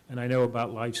 And I know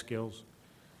about life skills,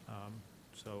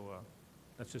 so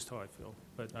that's just how I feel.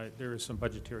 But there is some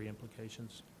budgetary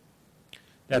implications.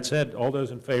 That said, all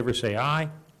those in favor say aye.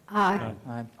 Aye.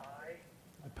 Aye.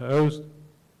 Opposed?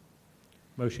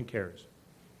 Motion carries.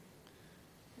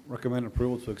 Recommend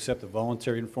approval to accept a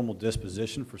voluntary informal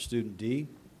disposition for student D.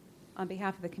 On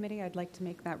behalf of the committee, I'd like to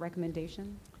make that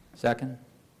recommendation. Second.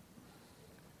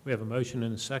 We have a motion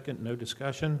and a second. No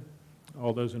discussion.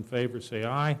 All those in favor say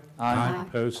aye. Aye.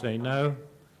 Opposed say no.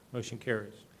 Motion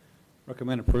carries.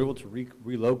 Recommend approval to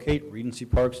relocate Regency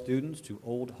Park students to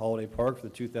Old Holiday Park for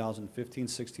the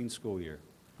 2015-16 school year.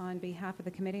 On behalf of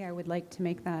the committee, I would like to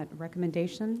make that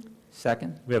recommendation.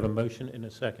 Second. We have a motion and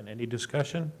a second. Any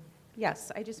discussion?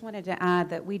 Yes, I just wanted to add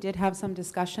that we did have some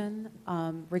discussion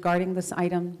regarding this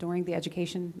item during the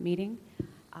education meeting.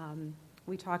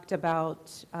 We talked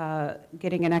about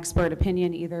getting an expert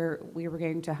opinion. Either we were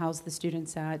going to house the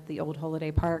students at the Old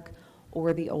Holiday Park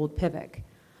or the Old Pivot.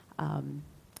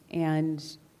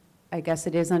 And I guess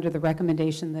it is under the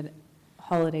recommendation that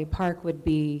Holiday Park would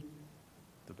be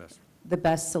the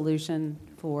best solution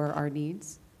for our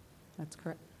needs. That's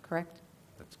correct?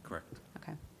 That's correct.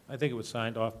 Okay. I think it was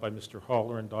signed off by Mr.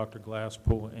 Haller and Dr.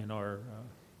 Glasspool and our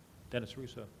Dennis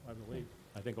Russo, I believe.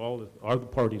 I think all the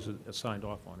parties have signed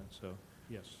off on it, so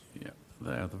yes. Yeah.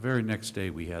 The very next day,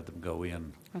 we had them go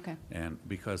in. Okay. And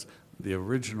because the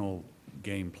original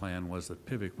game plan was that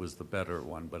Pivot was the better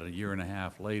one, but a year and a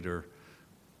half later,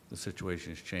 the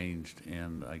situation has changed,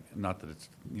 and not that it's,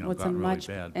 Well, it's a gotten really much-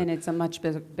 bad. And it's a much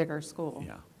bigger school.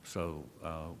 Yeah, so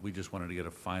we just wanted to get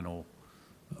a final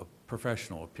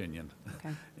professional opinion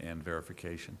Okay. and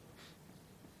verification.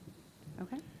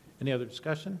 Okay. Any other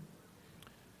discussion?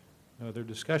 No other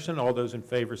discussion? All those in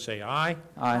favor say aye.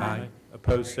 Aye.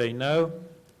 Opposed, say no.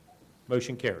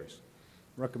 Motion carries.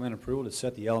 Recommend approval to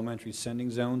set the elementary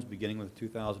sending zones beginning with the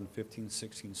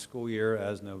 2015-16 school year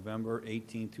as November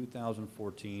 18,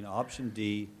 2014, option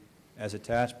D, as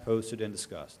attached, posted, and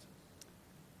discussed.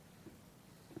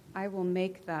 I will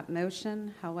make that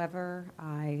motion. However,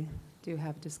 I do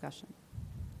have discussion.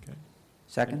 Okay.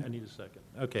 Second? I need a second.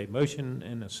 Okay, motion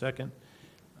and a second.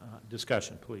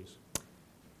 Discussion, please.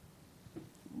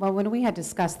 Well, when we had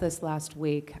discussed this last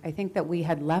week, I think that we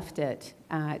had left it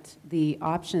at the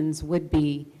options would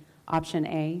be option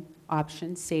A,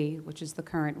 option C, which is the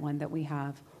current one that we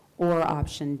have, or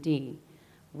option D.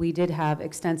 We did have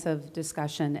extensive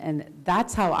discussion, and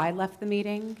that's how I left the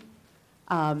meeting.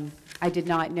 I did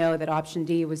not know that option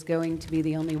D was going to be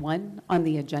the only one on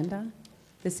the agenda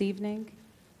this evening.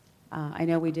 I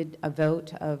know we did a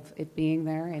vote of it being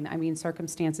there, and I mean,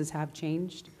 circumstances have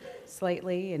changed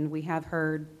slightly, and we have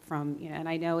heard from, and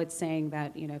I know it's saying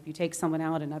that, if you take someone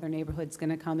out, another neighborhood's going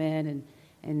to come in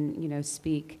and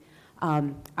speak.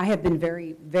 I have been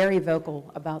very, very vocal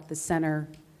about the center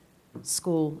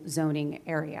school zoning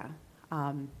area.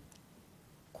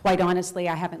 Quite honestly,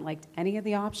 I haven't liked any of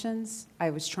the options. I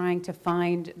was trying to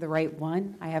find the right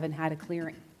one. I haven't had a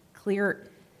clear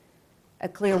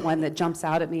one that jumps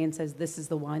out at me and says, this is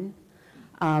the one.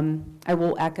 I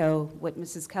will echo what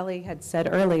Mrs. Kelly had said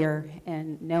earlier,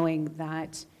 and knowing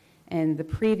that in the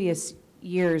previous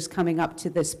years coming up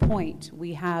to this point,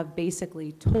 we have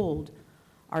basically told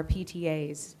our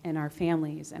PTAs and our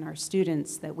families and our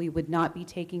students that we would not be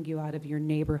taking you out of your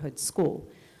neighborhood school.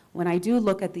 When I do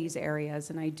look at these areas,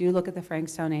 and I do look at the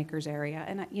Frankstown Acres area,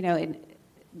 and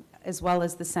as well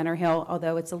as the Center Hill,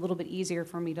 although it's a little bit easier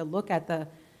for me to look at the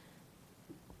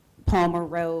Palmer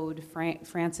Road,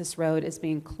 Francis Road as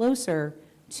being closer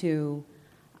to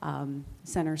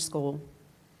Center School.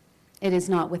 It is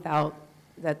not without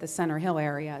that the Center Hill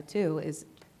area, too, is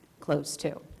close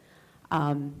to.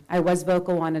 I was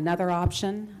vocal on another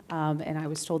option, and I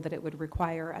was told that it would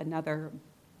require another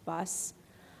bus.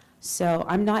 So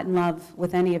I'm not in love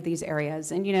with any of these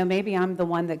areas. And, maybe I'm the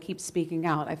one that keeps speaking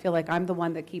out. I feel like I'm the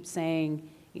one that keeps saying,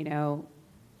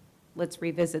 let's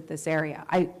revisit this area.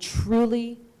 I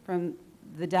truly, from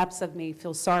the depths of me,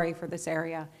 feel sorry for this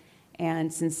area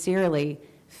and sincerely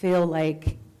feel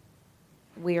like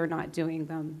we are not doing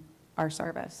them our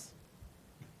service.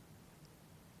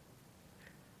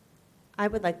 I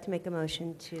would like to make a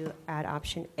motion to add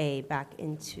option A back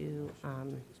into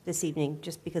this evening,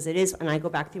 just because it is, and I go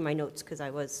back through my notes because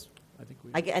I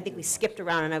think we skipped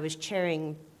around, and I was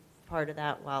chairing part of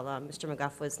that while Mr.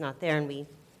 McGuff was not there, and we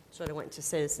sort of went to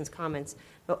citizens' comments.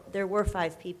 But there were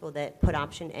 5 people that put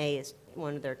option A as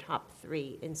one of their top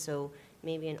 3, and so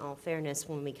maybe in all fairness,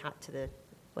 when we got to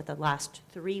what the last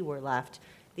 3 were left,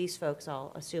 these folks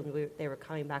all assumed they were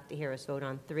coming back to hear us vote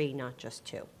on 3, not just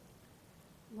 2.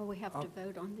 Well, we have to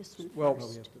vote on this one Well,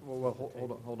 first.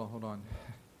 hold on.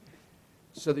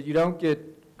 So that you don't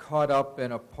get caught up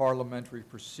in a parliamentary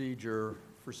procedure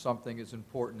for something as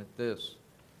important as this,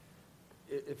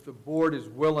 if the board is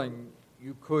willing,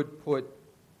 you could put,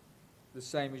 the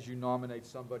same as you nominate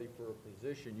somebody for a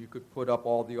position, you could put up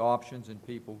all the options and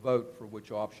people vote for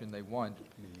which option they want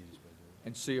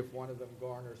and see if one of them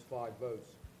garners 5 votes.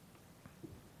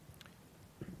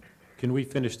 Can we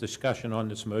finish discussion on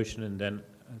this motion and then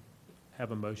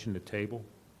have a motion to table,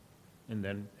 and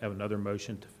then have another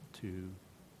motion to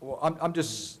Well, I'm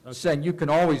just saying you can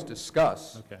always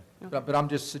discuss. Okay. But I'm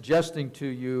just suggesting to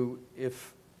you,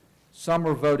 if some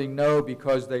are voting no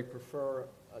because they prefer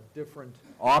a different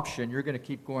option, you're going to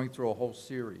keep going through a whole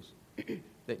series,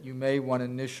 that you may want to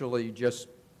initially just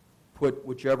put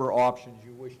whichever options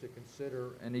you wish to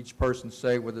consider, and each person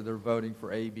say whether they're voting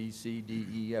for A, B, C, D,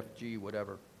 E, F, G,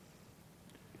 whatever.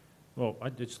 Well,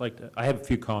 I'd just like to, I have a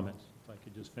few comments, if I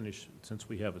could just finish, since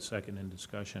we have a second in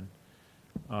discussion.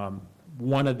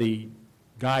 One of the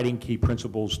guiding key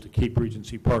principles to keep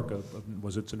Regency Park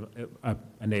was it's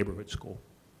a neighborhood school.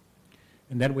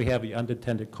 And then we have the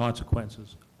unintended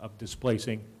consequences of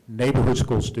displacing neighborhood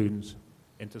school students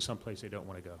into someplace they don't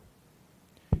want to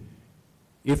go.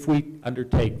 If we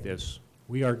undertake this,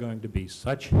 we are going to be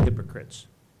such hypocrites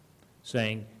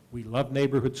saying we love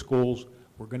neighborhood schools,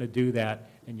 we're going to do that,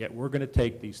 And yet we're going to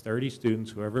take these 30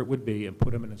 students, whoever it would be, and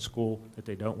put them in a school that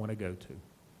they don't want to go to.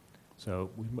 So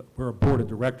we're a board of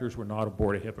directors, we're not a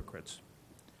board of hypocrites.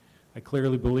 I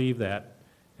clearly believe that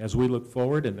as we look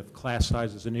forward, and if class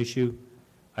size is an issue,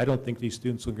 I don't think these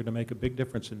students are going to make a big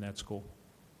difference in that school.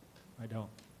 I don't.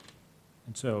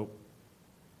 And so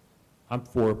I'm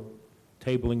for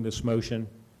tabling this motion.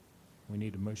 We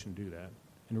need a motion to do that,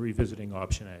 and revisiting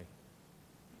option A.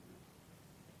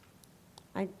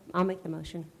 I'll make the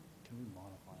motion. Can we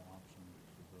modify option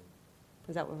to vote?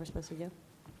 Is that what we're supposed to do?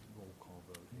 Roll call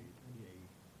vote.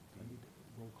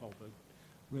 Roll call vote.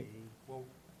 Well,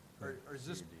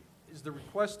 is the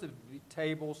request to be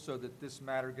tabled so that this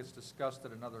matter gets discussed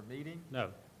at another meeting? No,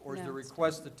 Or is No. the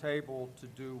request to table to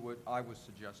do what I was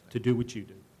suggesting? to do what you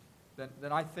do.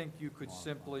 Then I think you could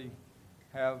simply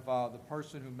have the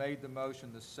person who made the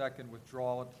motion, the second,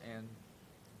 withdraw it and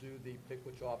do the pick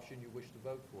which option you wish to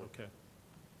vote for. Okay.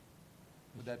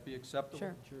 Would that be acceptable?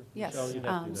 Sure. Michelle, Yes, you'd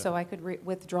have to do so that. I could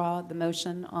withdraw the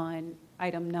motion on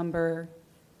item number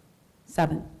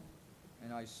 7.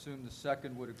 And I assume the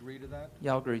second would agree to that?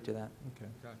 Yeah, I'll agree to that. Okay.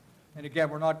 Okay. And again,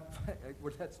 we're not,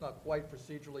 that's not quite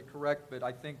procedurally correct, but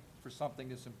I think for something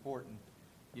that's important,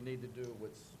 you need to do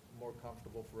what's more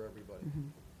comfortable for everybody.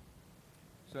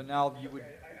 So now you would,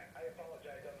 I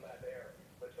apologize, I'm not there,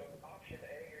 but so option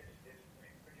A is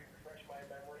could you refresh my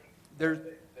memory? there's,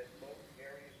 That both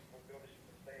areas will go to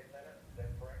stay at center, is that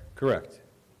correct? Correct.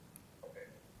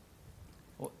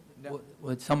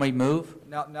 Would somebody move?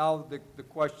 now the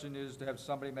question is to have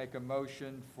somebody make a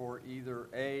motion for either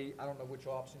A, I don't know which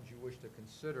options you wish to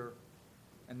consider,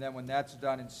 and then when that's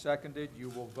done and seconded, you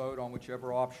will vote on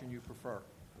whichever option you prefer.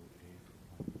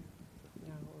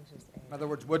 No, it was just In other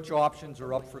words, which options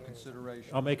are up for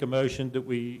consideration? I'll make a motion that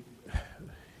we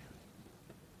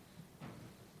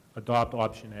adopt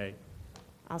option A.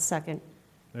 I'll second.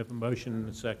 We have a motion and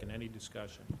a second. Any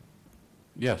discussion?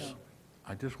 Yes.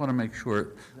 I just want to make sure,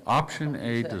 option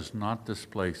A does not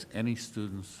displace any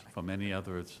students from any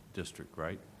other district,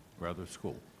 right? Or other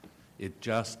school. It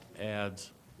just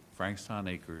adds Frankstown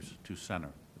Acres to Center.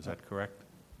 Is that correct?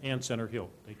 And Center Hill,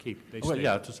 they Well, stay.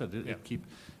 yeah, it just said, Yeah. it keep,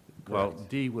 well, Correct.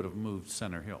 D would have moved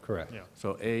Center Hill. Correct. Yeah.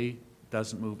 So A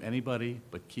doesn't move anybody,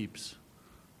 but keeps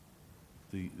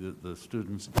the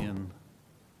students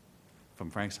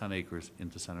from Frankstown Acres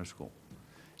into Center School.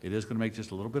 It is going to make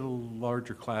just a little bit of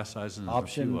larger class sizes and a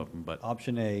few of them, but,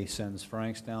 Option A sends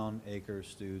Frankstown Acres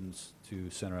students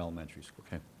to Center Elementary School.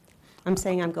 okay. I'm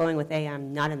saying I'm going with A.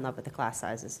 I'm not in love with the class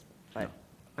sizes, but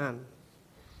I'm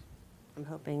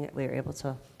hoping that we're able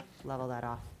to level that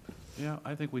off. Yeah,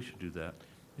 I think we should do that.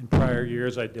 In prior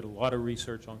years, I did a lot of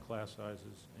research on class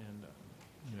sizes, and,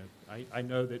 I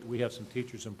know that we have some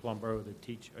teachers in Plum Borough that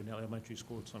teach in elementary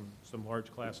school at some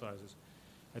large class sizes.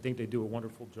 I think they do a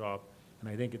wonderful job, and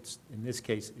I think it's, in this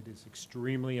case, it is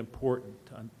extremely important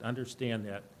to understand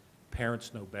that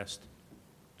parents know best.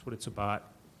 That's what it's about,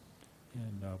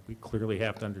 and we clearly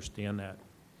have to understand that.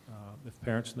 If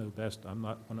parents know best,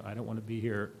 I don't want to be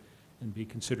here and be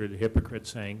considered a hypocrite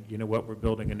saying, you know what, we're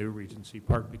building a new Regency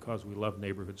Park because we love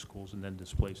neighborhood schools and then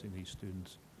displacing these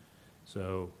students.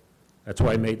 So that's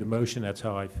why I made the motion, that's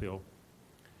how I feel.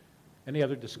 Any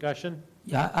other discussion?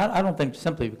 Yeah, I don't think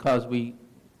simply because we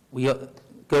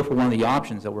go for one of the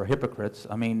options that we're hypocrites.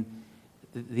 I mean,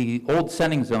 the old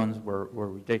sending zones were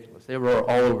ridiculous. They were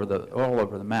all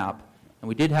over the map. And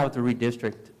we did have to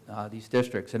redistrict these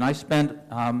districts. And I spent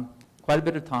quite a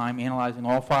bit of time analyzing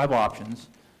all 5 options.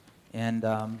 And,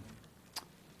 I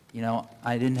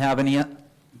didn't have any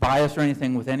bias or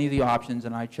anything with any of the options,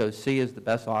 and I chose C as the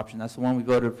best option. That's the one we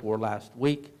voted for last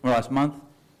month,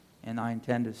 and I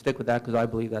intend to stick with that because I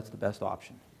believe that's the best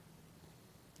option.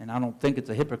 And I don't think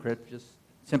it's a hypocrite just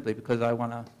simply because I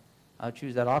want to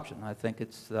choose that option. I think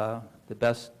it's the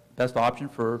best option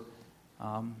for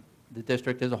the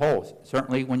district as a whole.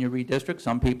 Certainly, when you redistrict,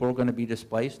 some people are going to be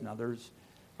displaced, and others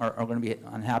are going to be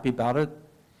unhappy about it.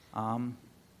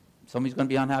 Somebody's going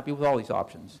to be unhappy with all these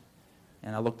options.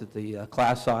 And I looked at the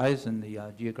class size and the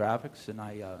geographics, and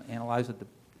I analyzed it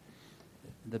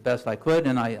the best I could,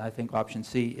 and I think option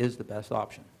C is the best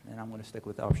option, and I'm going to stick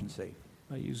with option C.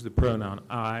 I use the pronoun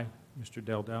I, Mr.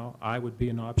 Deldau. I would be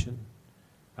an option.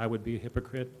 I would be a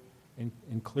hypocrite.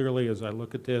 And clearly, as I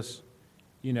look at this,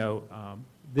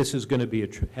 this is going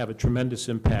to have a tremendous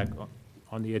impact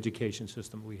on the education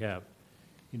system we have.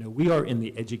 We are in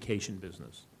the education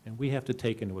business, and we have to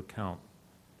take into account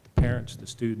the parents, the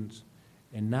students,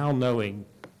 and now knowing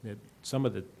that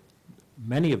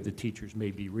many of the teachers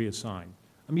may be reassigned,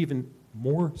 I'm even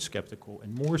more skeptical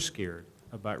and more scared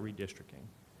about redistricting.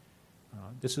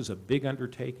 This is a big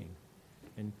undertaking,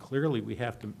 and clearly we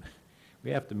have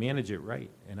we have to manage it right.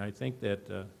 And I think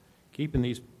that keeping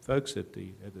these folks at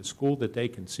the school that they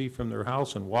can see from their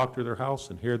house and walk to their house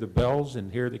and hear the bells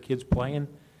and hear the kids playing,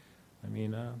 I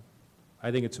mean,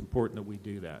 I think it's important that we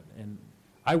do that. And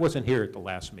I wasn't here at the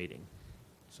last meeting,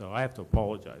 so I have to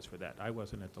apologize for that. I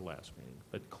wasn't at the last meeting.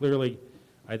 But clearly,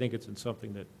 I think it's in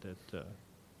something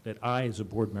that I, as a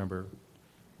board member,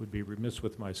 would be remiss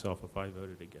with myself if I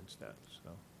voted against that, so.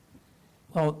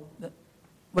 Well,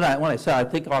 when I said I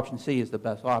think option C is the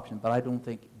best option, but I don't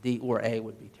think D or A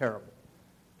would be terrible.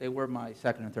 They were my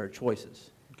second and third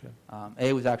choices. Okay.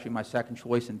 A was actually my second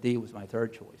choice, and D was my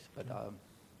third choice. But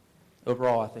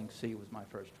overall, I think C was my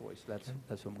first choice. That's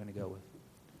what I'm going to go with.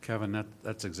 Kevin,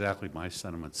 that's exactly my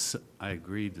sentiment. I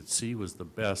agreed that C was the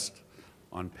best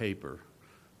on paper.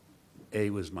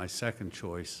 A was my second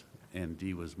choice, and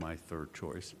D was my third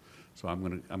choice. So I'm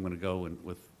going to go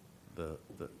with the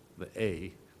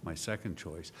A, my second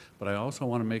choice. But I also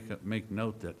want to make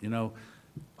note that, you know,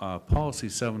 policy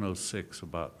 706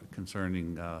 about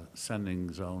concerning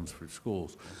sending zones for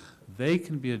schools, they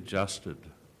can be adjusted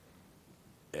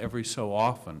every so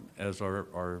often as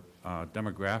our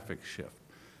demographics shift.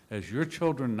 As your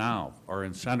children now are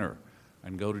in center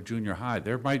and go to junior high,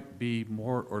 there might be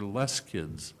more or less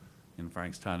kids in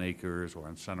Frankstown Acres or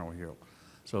in Central Hill.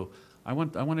 So I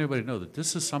want everybody to know that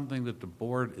this is something that the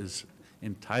board is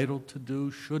entitled to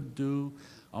do, should do,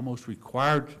 almost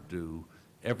required to do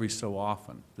every so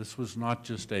often. This was not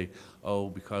just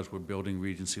because we're building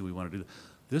Regency, we want to do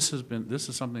that. This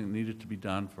is something that needed to be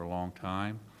done for a long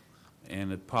time,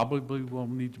 and it probably will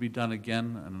need to be done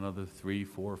again in another 3,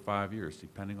 4, 5 years,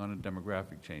 depending on the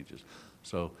demographic changes.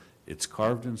 So it's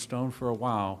carved in stone for a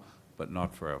while, but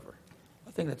not forever.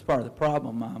 I think that's part of the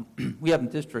problem. We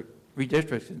haven't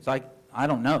redistricted since I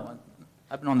don't know.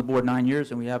 I've been on the board 9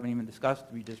 years, and we haven't even discussed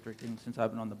redistricting since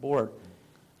I've been on the board.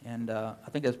 And I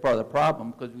think that's part of the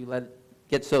problem, because we let it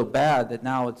get so bad that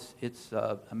now it's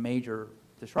a major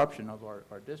disruption of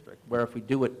our district, where if we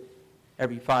do it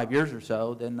every 5 years or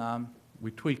so, then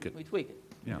we tweak it. We tweak it,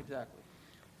 yeah. Exactly.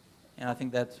 And I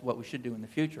think that's what we should do in the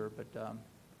future, but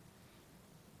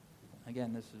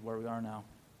again, this is where we are now.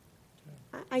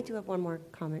 I do have one more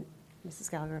comment,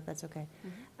 Mrs. Gallagher, if that's okay.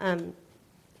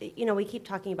 You know, we keep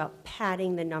talking about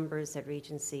padding the numbers at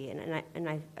Regency, and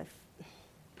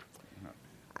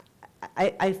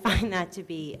I find that to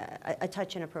be a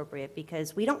touch inappropriate,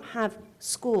 because we don't have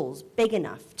schools big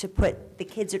enough to put the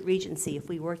kids at Regency if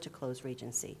we were to close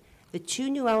Regency. The 2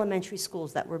 new elementary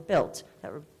schools that were built,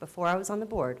 that were before I was on the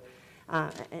board,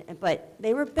 but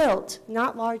they were built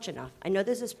not large enough. I know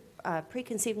there's this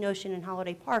preconceived notion in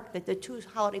Holiday Park that the 2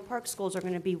 Holiday Park schools are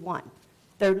going to be one.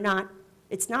 They're not.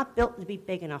 It's not built to be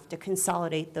big enough to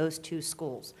consolidate those 2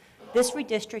 schools. This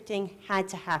redistricting had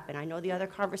to happen. I know the other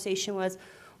conversation was,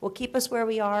 well, keep us where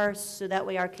we are so that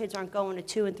way our kids aren't going to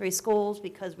 2 and 3 schools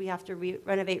because we have to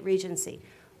renovate Regency.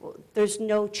 Well, there's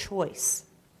no choice.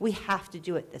 We have to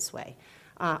do it this way.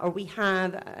 Or we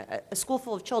have a school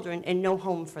full of children and no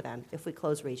home for them if we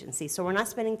close Regency. So we're not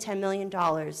spending $10 million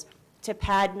to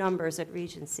pad numbers at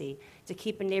Regency to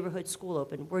keep a neighborhood school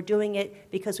open. We're doing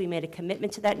it because we made a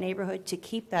commitment to that neighborhood to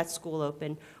keep that school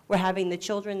open. We're having the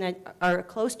children that are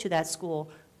close to that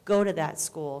school go to that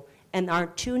school. And our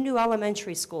 2 new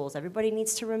elementary schools, everybody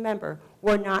needs to remember,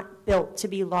 were not built to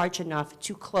be large enough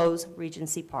to close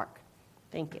Regency Park.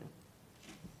 Thank you.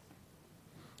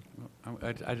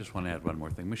 I just want to add one more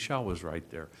thing. Michelle was right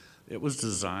there. It was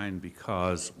designed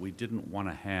because we didn't want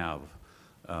to have,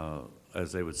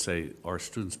 as they would say, our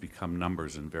students become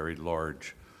numbers in very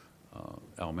large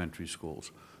elementary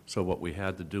schools. So what we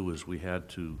had to do is we had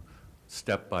to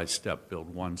step by step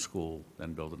build one school,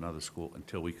 then build another school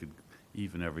until we could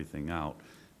even everything out.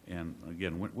 And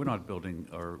again, we're not building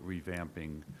or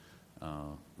revamping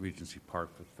Regency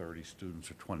Park for 30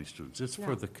 students or 20 students. It's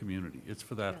for the community. It's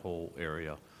for that whole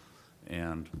area.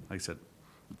 And like I said,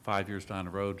 5 years down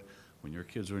the road, when your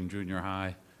kids are in junior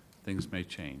high, things may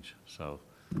change. So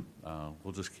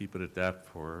we'll just keep it at that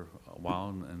for a while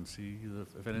and see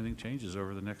if anything changes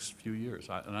over the next few years.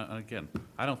 And again,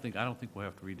 I don't think we'll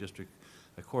have to redistrict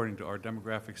according to our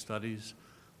demographic studies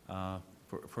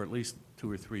for at least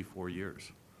 2 or 3, 4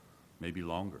 years, maybe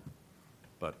longer.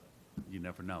 But you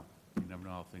never know. You never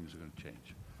know how things are going to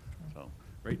change. So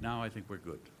right now, I think we're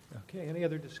good. Okay, any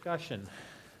other discussion?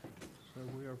 So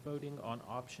we are voting on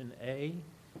option A.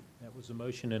 That was a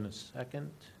motion and a second.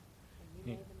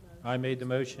 I made the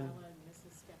motion.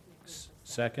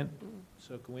 Second.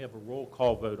 So can we have a roll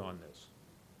call vote on this?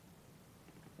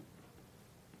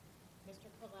 Mr.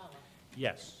 Colella?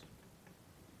 Yes.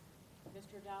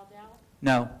 Mr. Dowdell?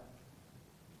 No.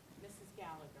 Mrs.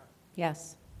 Gallagher?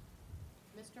 Yes.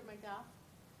 Mr. McDuff?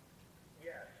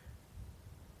 Yes.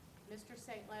 Mr.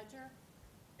 St. Ledger?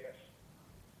 Yes.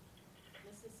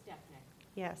 Mrs. Stepnick?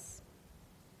 Yes.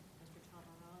 Mr.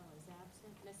 Tavalla is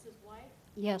absent. Mrs. White?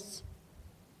 Yes.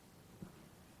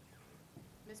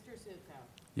 Mr. Zuko?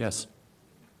 Yes.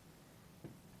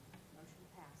 Motion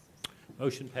passes.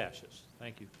 Motion passes.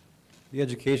 Thank you. The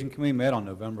Education Committee met on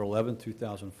November 11,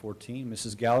 2014.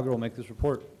 Mrs. Gallagher will make this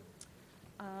report.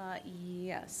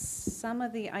 Yes, some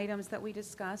of the items that we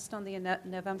discussed on the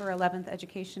November 11th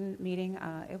education meeting,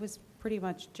 it was pretty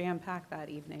much jam-packed that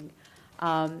evening.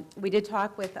 We did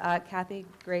talk with Kathy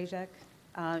Grajek.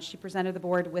 She presented the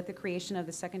board with the creation of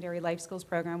the Secondary Life Skills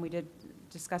Program. We did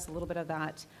discuss a little bit of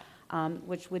that,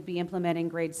 which would be implementing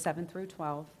grades 7 through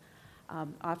 12.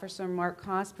 Officer Mark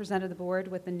Koss presented the board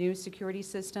with the new security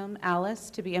system, ALICE,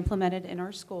 to be implemented in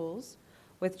our schools,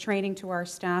 with training to our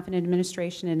staff and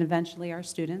administration and eventually our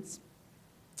students.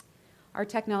 Our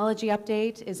technology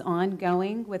update is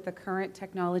ongoing with the current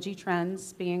technology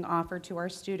trends being offered to our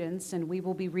students, and we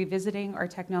will be revisiting our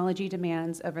technology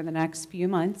demands over the next few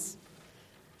months.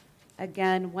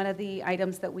 Again, one of the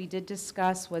items that we did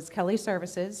discuss was Kelly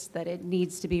Services, that it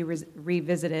needs to be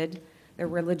revisited. There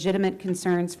were legitimate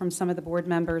concerns from some of the board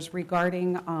members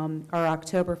regarding our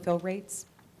October fill rates.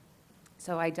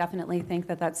 So I definitely think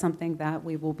that that's something that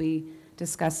we will be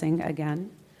discussing again.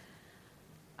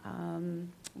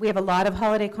 We have a lot of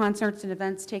holiday concerts and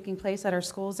events taking place at our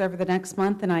schools over the next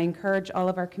month, and I encourage all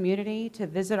of our community to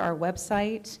visit our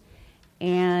website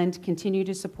and continue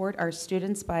to support our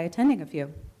students by attending a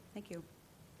few. Thank you.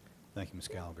 Thank you, Ms.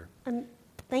 Gallagher.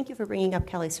 Thank you for bringing up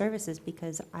Kelly Services,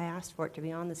 because I asked for it to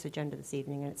be on this agenda this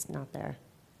evening, and it's not there.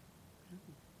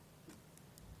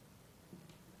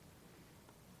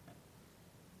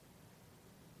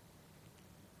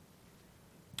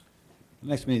 The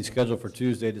next meeting is scheduled for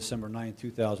Tuesday, December 9,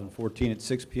 2014, at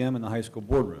 6 p.m. in the high school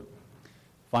boardroom.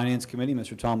 Finance Committee,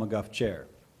 Mr. Tom McGuff, Chair.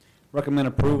 Recommend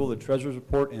approval of the Treasurer's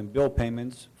Report and bill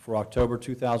payments for October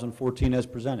 2014 as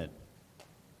presented.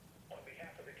 On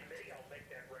behalf of the committee, I'll make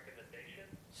that recommendation.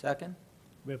 Second?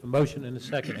 We have a motion and a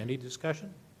second. Any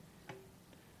discussion?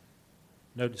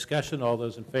 No discussion. All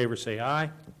those in favor say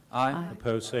aye. Aye.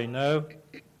 Opposed, say no.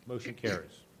 Motion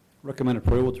carries. Recommend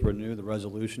approval to renew the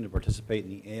resolution to participate in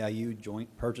the AIU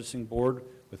Joint Purchasing Board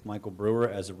with Michael Brewer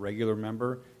as a regular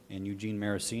member and Eugene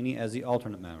Marasini as the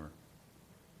alternate member.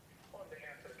 On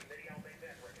behalf of the committee, I'll make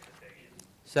that recommendation.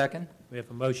 Second? We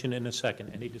have a motion and a second.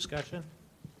 Any discussion?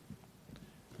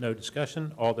 No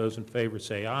discussion. All those in favor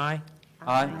say aye.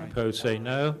 Aye. Opposed, say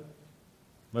no.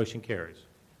 Motion carries.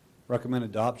 Recommend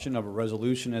adoption of a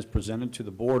resolution as presented to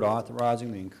the board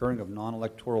authorizing the incurring of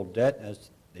non-electoral debt as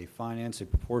they finance a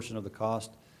proportion of the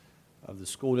cost of the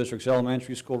school district's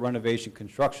elementary school renovation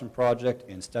construction project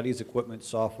and studies, equipment,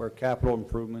 software, capital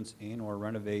improvements, and/or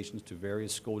renovations to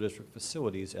various school district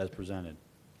facilities as presented.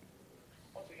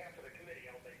 On behalf of the committee,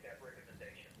 I'll make that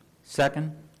recommendation.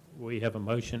 Second? We have a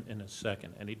motion and a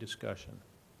second. Any discussion?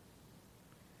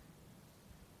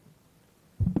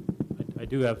 I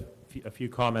do have a few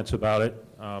comments about it.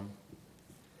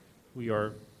 We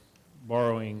are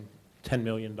borrowing $10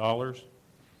 million.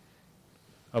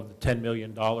 Of the $10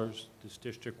 million, this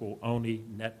district will only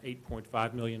net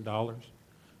 $8.5 million. $1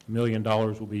 million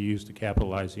will be used to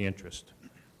capitalize the interest.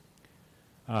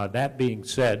 That being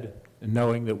said, and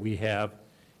knowing that we have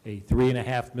a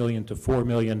 $3.5 million to $4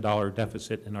 million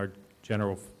deficit in our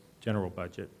general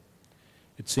budget,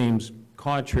 it seems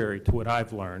contrary to what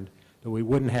I've learned that we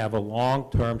wouldn't have a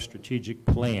long-term strategic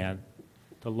plan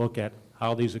to look at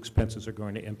how these expenses are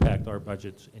going to impact our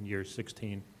budgets in years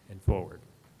 16 and forward.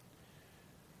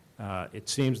 It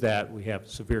seems that we have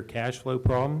severe cash flow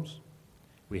problems,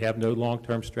 we have no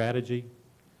long-term strategy,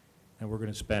 and we're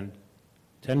going to spend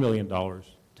 $10 million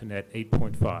to net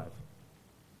 8.5.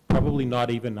 Probably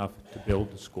not even enough to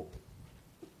build the school.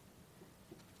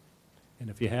 And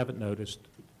if you haven't noticed,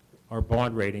 our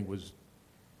bond rating was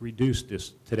reduced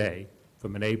today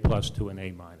from an A+ to an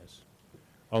A-.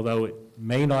 Although it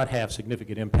may not have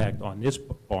significant impact on this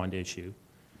bond issue,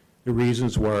 the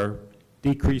reasons were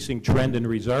decreasing trend in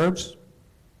reserves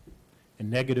and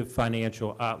negative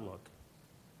financial outlook.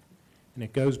 And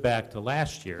it goes back to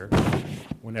last year,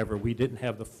 whenever we didn't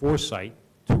have the foresight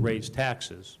to raise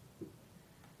taxes,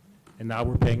 and now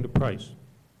we're paying the price.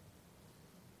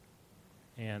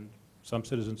 And some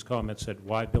citizens' comments said,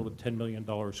 why build a $10 million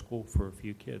school for a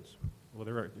few kids? Well,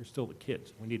 they're still the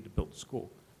kids. We need to build the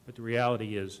school. But the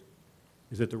reality is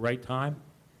it the right time?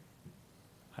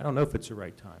 I don't know if it's the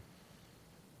right time,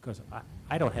 because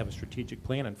I don't have a strategic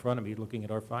plan in front of me looking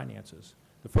at our finances.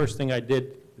 The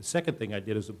second thing I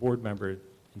did as a board member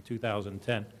in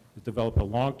 2010 is develop a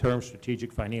long-term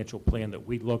strategic financial plan that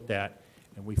we looked at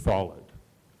and we followed.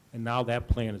 And now that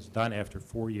plan is done after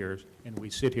 4 years, and we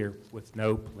sit here with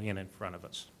no plan in front of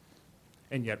us.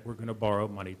 And yet we're going to borrow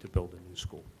money to build a new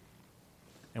school.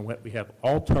 And we have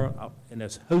and a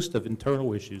host of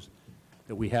internal issues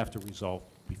that we have to resolve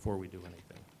before we do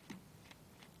anything.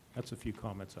 That's a few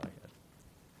comments I had.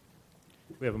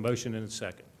 We have a motion and a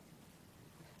second.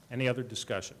 Any other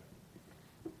discussion?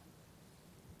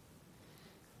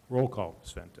 Roll call,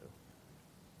 Ms. Vento.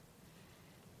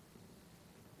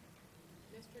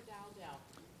 Mr. Dowdell.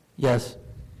 Yes.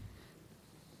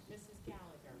 Mrs.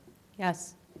 Gallagher.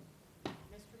 Yes.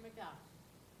 Mr. McGuff.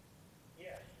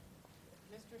 Yes.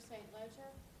 Mr. St.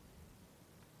 Ledger.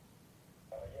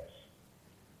 Yes.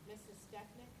 Mrs.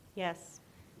 Stecknick. Yes.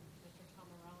 Mr.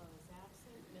 Tomarello is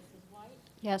absent. Mrs. White.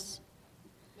 Yes.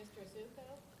 Mr. Zuko.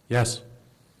 Yes.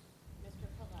 Mr.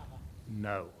 Colella.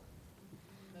 No.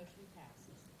 Motion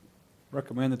passes.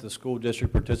 Recommend that the school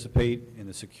district participate in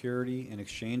the Security and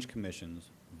Exchange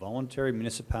Commission's Voluntary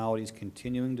Municipalities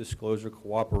Continuing Disclosure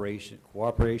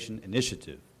Cooperation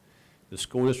Initiative. The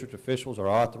school district officials are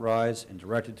authorized and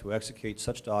directed to execute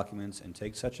such documents and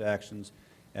take such actions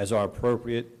as are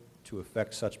appropriate to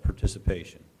effect such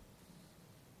participation.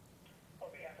 On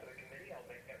behalf of the committee, I'll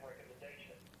make that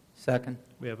recommendation. Second.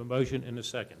 We have a motion and a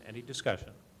second. Any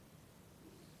discussion?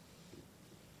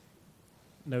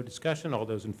 No discussion. All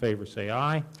those in favor say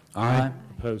aye. Aye.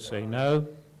 Opposed say no.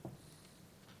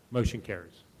 Motion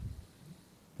carries.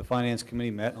 The Finance Committee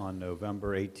met on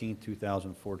November 18,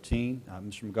 2014.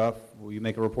 Mr. McGuff, will you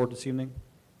make a report this evening?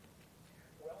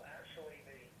 Well, actually,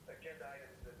 the agenda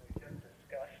items that we just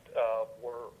discussed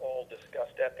were all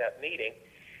discussed at that meeting.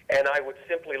 And I would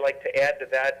simply like to add to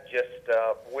that just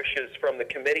wishes from the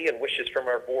committee and wishes from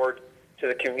our board to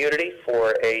the community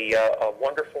for a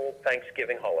wonderful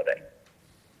Thanksgiving holiday.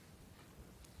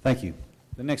 Thank you.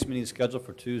 The next meeting is scheduled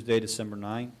for Tuesday, December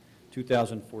 9,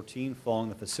 2014, following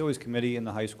the Facilities Committee in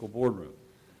the high school boardroom.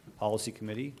 Policy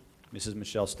Committee, Mrs.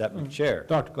 Michelle Stepnick, Chair.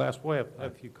 Dr. Glassboy, I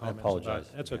have a few comments. apologize.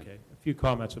 That's okay. A few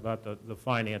comments about the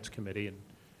Finance Committee and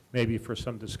maybe for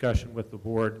some discussion with the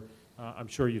board. I'm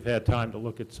sure you've had time to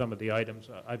look at some of the items.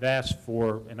 I've asked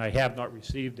for, and I have not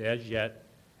received as yet,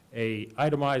 a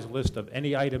itemized list of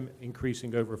any item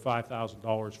increasing over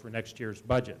 $5,000 for next year's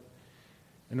budget.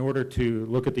 In order to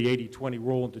look at the 80-20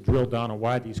 rule and to drill down on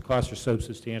why these costs are so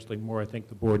substantially more, I think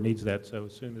the board needs that. So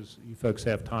as soon as you folks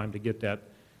have time to get that,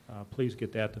 please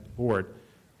get that to the board.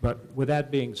 But with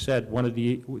that being said, one of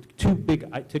the two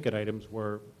big ticket items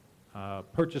were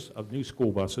purchase of new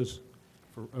school buses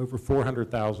for over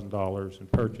 $400,000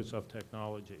 and purchase of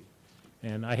technology.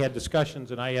 And I had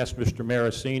discussions, and I asked Mr.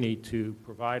 Marasini to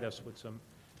provide us with some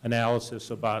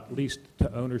analysis about lease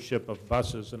to ownership of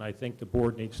buses, and I think the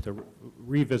board needs to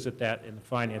revisit that in the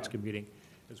Finance Committee,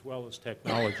 as well as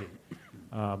technology.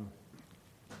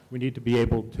 We need to be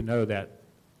able to know that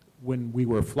when we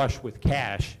were flush with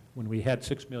cash, when we had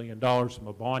 $6 million from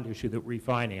a bond issue that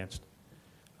refinanced,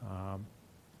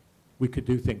 we could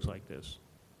do things like this.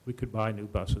 We could buy new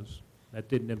buses. That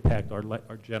didn't impact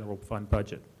our general fund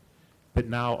budget. But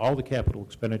now all the capital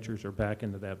expenditures are back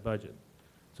into that budget.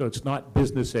 So it's not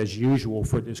business as usual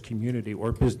for this community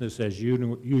or business as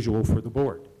usual for the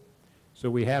board. So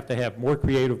we have to have more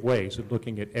creative ways of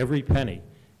looking at every penny.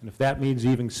 And if that means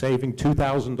even saving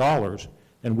 $2,000,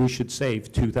 then we should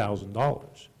save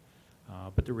 $2,000.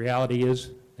 But the reality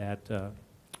is that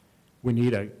we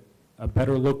need a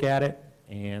better look at it.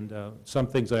 And some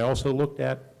things I also looked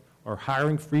at are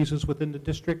hiring freezes within the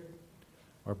district.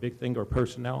 Our big thing are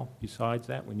personnel. Besides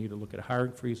that, we need to look at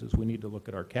hiring freezes. We need to look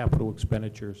at our capital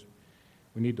expenditures.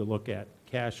 We need to look at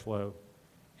cash flow.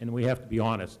 And we have to be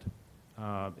honest.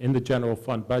 In the general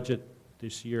fund budget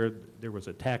this year, there was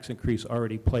a tax increase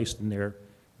already placed in there.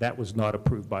 That was not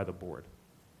approved by the board.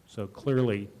 So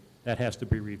clearly, that has to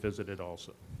be revisited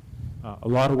also. A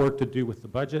lot of work to do with the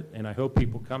budget, and I hope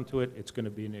people come to it. It's going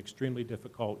to be an extremely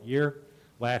difficult year.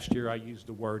 Last year, I used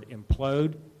the word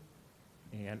implode.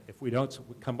 And if we don't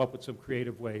come up with some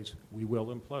creative ways, we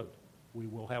will implode. We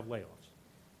will have layoffs.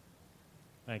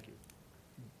 Thank you.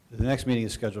 The next meeting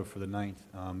is scheduled for the 9th,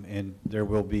 and there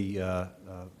will be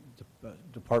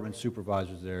department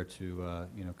supervisors there to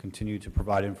continue to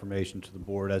provide information to the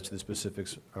board as to the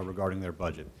specifics regarding their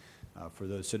budget. For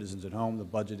those citizens at home, the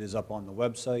budget is up on the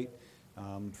website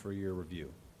for your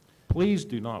review. Please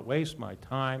do not waste my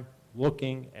time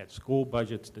looking at school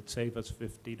budgets that save us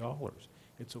 $50.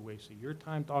 It's a waste of your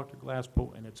time, Dr.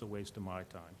 Glasspool, and it's a waste of my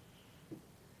time.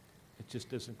 It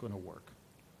just isn't going to work.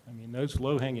 I mean, those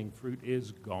low-hanging fruit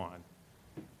is gone.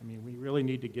 I mean, we really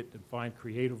need to find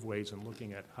creative ways in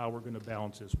looking at how we're going to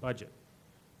balance this budget.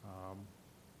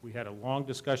 We had a long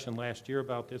discussion last year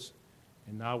about this,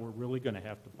 and now we're really going to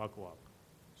have to buckle up.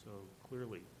 So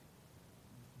clearly,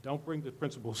 don't bring the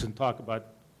principals and talk about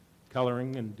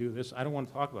coloring and do this. I don't want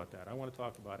to talk about that. I want to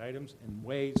talk about items and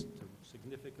ways to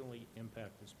significantly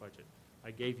impact this budget. I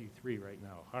gave you 3 right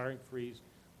now: hiring freeze,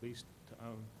 lease to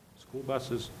own, school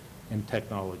buses, and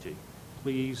technology.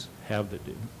 Please have the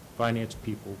finance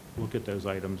people look at those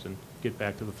items and get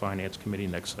back to the Finance Committee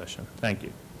next session. Thank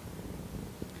you.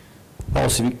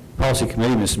 Policy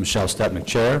Committee, Ms. Michelle Stepnick,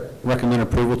 Chair. Recommend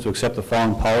approval to accept the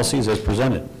following policies as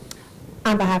presented.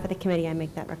 On behalf of the committee, I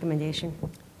make that recommendation.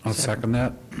 I'll second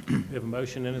that. We have a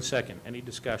motion and a second. Any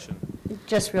discussion?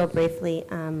 Just real briefly,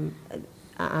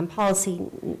 on policy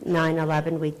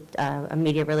 911,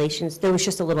 media relations, there was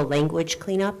just a little language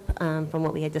cleanup from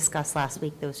what we had discussed last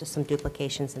week. There was just some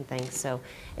duplications and things. So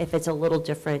if it's a little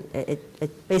different,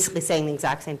 it's basically saying the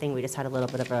exact same thing. We just had a little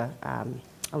bit of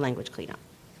a language cleanup.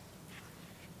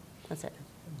 That's it.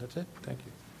 That's it? Thank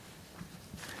you.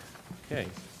 Okay.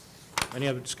 Any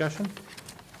other discussion?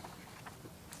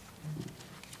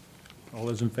 All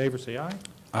those in favor say aye.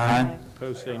 Aye.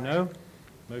 Opposed say no.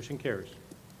 Motion carries.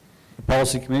 The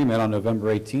Policy Committee met on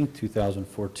November 18th,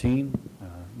 2014.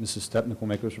 Mrs. Stepnick will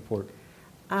make this report.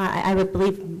 I would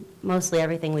believe mostly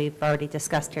everything we've already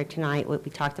discussed here tonight, what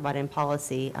we talked about in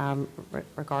policy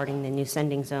regarding the new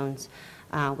sending zones.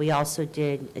 We also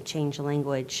did change the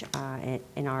language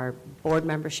in our board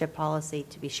membership policy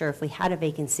to be sure if we had a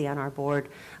vacancy on our board,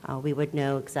 we would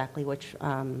know exactly which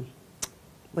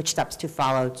steps to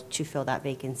follow to fill that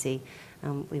vacancy.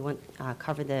 We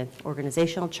covered the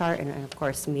organizational chart and, of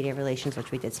course, media relations,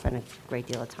 which we did spend a great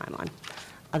deal of time on.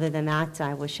 Other than that,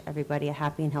 I wish everybody a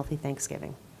happy and healthy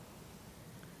Thanksgiving.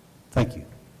 Thank you.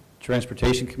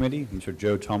 Transportation Committee, Mr.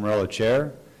 Joe Tomarello,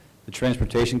 Chair. The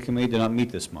Transportation Committee did not meet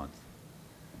this month.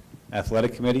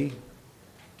 Athletic Committee,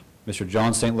 Mr.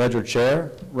 John St. Ledger,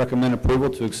 Chair. Recommend approval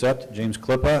to accept James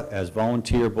Klippa as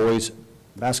volunteer boys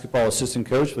basketball assistant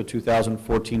coach for the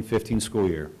 2014-15 school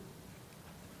year.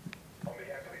 On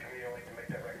behalf of the committee, I'd like to make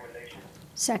that recommendation.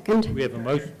 Second. We have a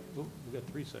motion. Oh, we got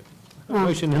 3 seconds. A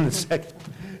motion and a second.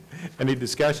 Any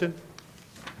discussion?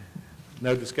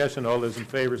 No discussion. All those in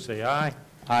favor say aye.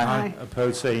 Aye.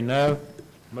 Opposed say no.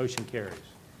 Motion carries.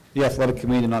 The Athletic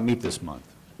Committee did not meet this month.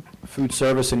 Food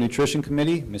Service and Nutrition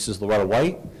Committee, Mrs. Loretta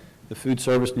White. The Food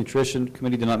Service Nutrition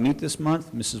Committee did not meet this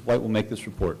month. Mrs. White will make this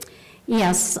report.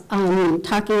 Yes,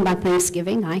 talking about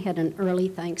Thanksgiving, I had an early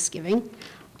Thanksgiving.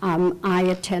 I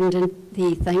attended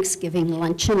the Thanksgiving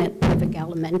luncheon at Pivot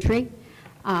Elementary.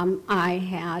 I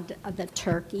had the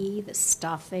turkey, the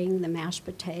stuffing, the mashed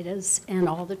potatoes, and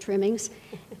all the trimmings,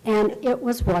 and it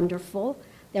was wonderful.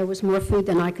 There was more food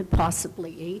than I could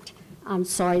possibly eat. I'm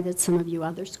sorry that some of you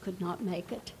others could not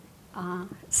make it.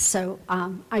 So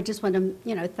I just want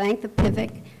to, thank the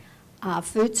Pivot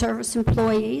food service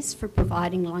employees for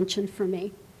providing luncheon for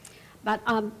me. But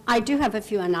I do have a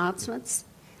few announcements.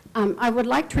 I would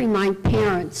like to remind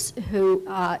parents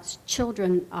whose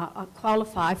children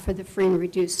qualify for the free and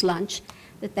reduced lunch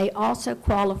that they also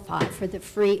qualify for the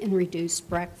free and reduced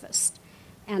breakfast.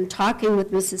 And talking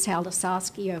with Mrs.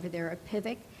 Halasowski over there at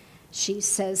Pivot, she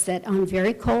says that on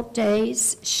very cold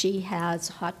days, she has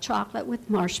hot chocolate with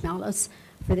marshmallows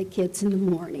for the kids in the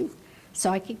morning. So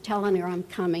I keep telling her I'm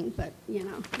coming, but,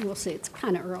 we'll see. It's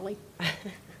kind of early.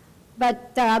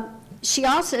 But she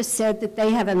also said that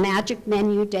they have a magic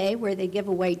menu day where they give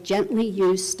away gently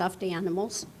used stuffed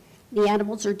animals. The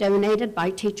animals are donated by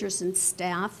teachers and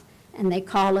staff, and they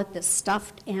call it the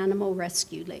Stuffed Animal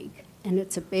Rescue League, and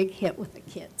it's a big hit with the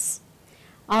kids.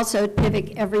 Also at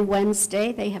Pivot, every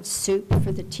Wednesday, they have soup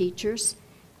for the teachers,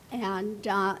 and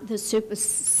the soup is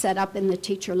set up in the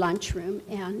teacher lunchroom,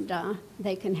 and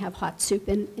they can have hot soup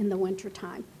in the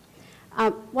wintertime.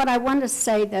 What I want to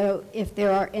say, though, if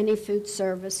there are any food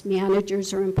service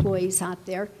managers or employees out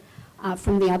there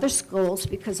from the other schools,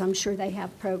 because I'm sure they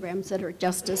have programs that are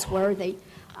just as worthy,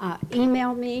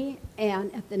 email me,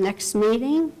 and at the next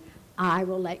meeting, I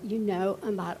will let you know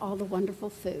about all the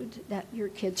wonderful food that your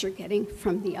kids are getting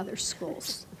from the other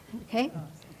schools. Okay?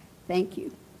 Thank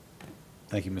you.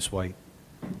 Thank you, Ms. White.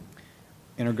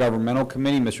 Intergovernmental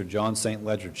Committee, Mr. John St.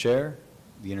 Ledger, Chair.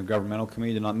 The Intergovernmental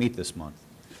Committee did not meet this month.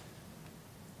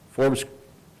 Forbes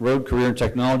Road Career and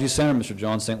Technology Center, Mr.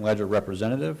 John St. Ledger,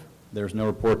 Representative. There is no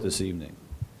report this evening.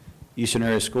 Eastern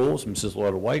Area Schools, Mrs.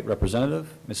 Loretta White,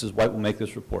 Representative. Mrs. White will make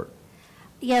this report.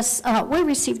 Yes, we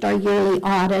received our yearly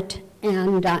audit,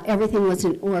 and everything was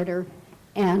in order,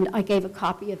 and I gave a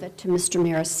copy of it to Mr.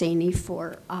 Marasini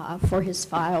for his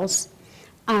files.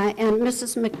 And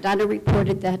Mrs. McDonough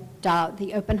reported that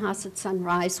the open house at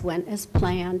Sunrise went as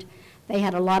planned, They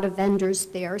had a lot of vendors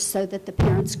there so that the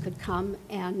parents could come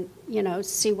and, you know,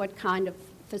 see what kind of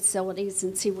facilities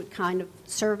and see what kind of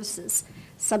services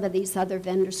some of these other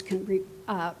vendors can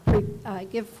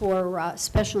give for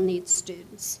special needs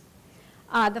students.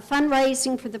 The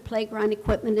fundraising for the playground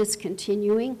equipment is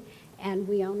continuing, and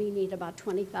we only need about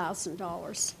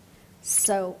 $20,000.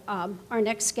 So our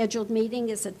next scheduled meeting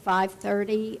is at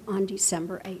 5:30 on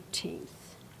December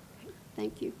 18th.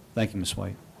 Thank you. Thank you, Ms.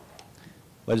 White.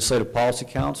 Legislative Policy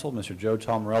Council, Mr. Joe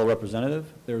Tomarello,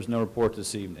 representative. There is no report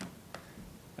this evening.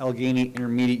 Allegheny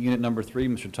Intermediate Unit Number 3,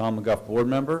 Mr. Tom McGuff, board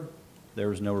member.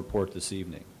 There is no report this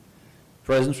evening.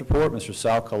 President's report, Mr.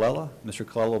 Sal Colella. Mr.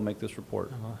 Colella will make this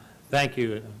report. Thank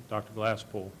you, Dr.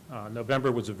 Glasspool.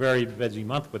 November was a very busy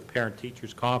month with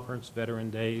Parent-Teachers Conference,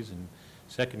 Veteran Days, and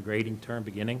second grading term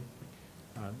beginning.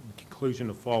 The conclusion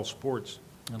of fall sports.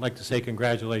 I'd like to say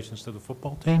congratulations to the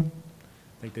football team.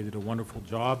 I think they did a wonderful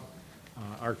job.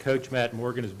 Our coach, Matt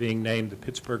Morgan, is being named the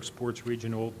Pittsburgh Sports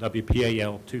Regional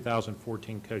WPAL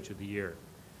 2014 Coach of the Year.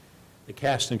 The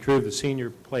cast and crew of the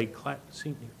senior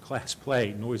class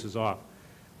play, Noises Off.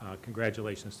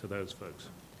 Congratulations to those folks.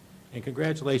 And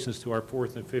congratulations to our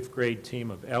 4th and 5th grade team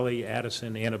of Ellie,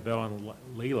 Addison, Annabelle, and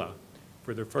Leela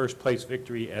for their first place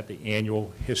victory at the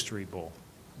annual History Bowl.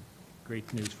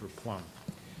 Great news for Plum.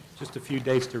 Just a few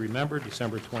days to remember: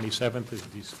 December 27th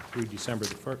through December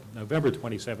the 1st, November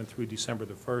 27th through December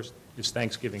the 1st is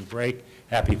Thanksgiving break.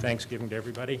 Happy Thanksgiving to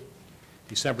everybody.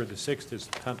 December the 6th is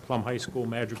Plum High School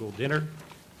Madrigal Dinner.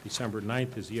 December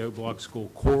 9th is the O-Block School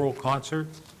Choral Concert.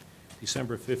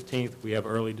 December 15th, we have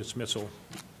early dismissal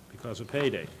because of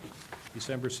payday.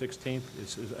 December 16th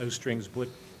is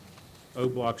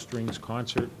O-Block Strings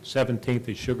Concert. 17th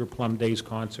is Sugar Plum Days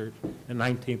Concert. And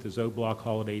 19th is O-Block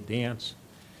Holiday Dance.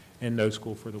 And no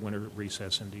school for the winter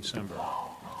recess in December.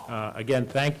 Again,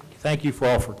 thank you for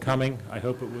all for coming. I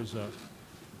hope it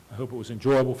was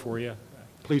enjoyable for you.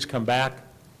 Please come back.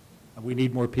 We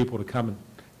need more people to come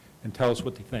and tell us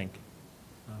what they think.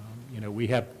 You know, we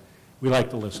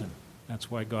like to listen. That's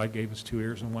why God gave us 2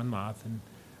 ears and 1 mouth, and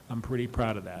I'm pretty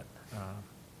proud of that.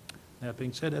 That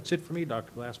being said, that's it for me,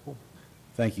 Dr. Glasspool.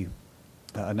 Thank you.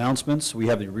 Announcements. We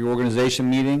have the reorganization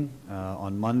meeting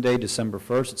on Monday, December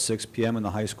 1st at 6 p.m. in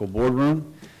the high school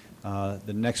boardroom.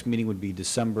 The next meeting would be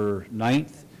December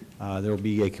 9th. There will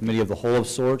be a committee of the whole of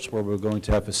sorts where we're going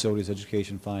to have facilities,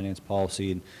 education, finance,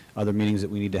 policy, and other meetings that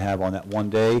we need to have on that one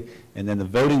day. And then the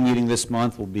voting meeting this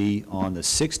month will be on the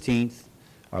 16th.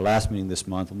 Our last meeting this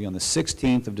month will be on the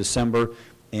 16th of December.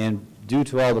 And due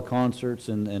to all the concerts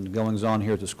and goings on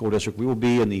here at the school district, we will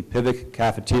be in the Pivot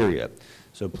Cafeteria.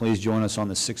 So please join us on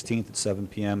the 16th at 7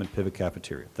 p.m. at Pivot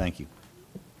Cafeteria. Thank you.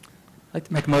 I'd like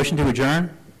to make a motion to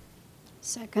adjourn.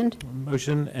 Second.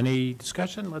 Motion. Any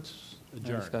discussion? Let's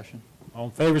adjourn. No discussion. All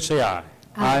in favor, say aye.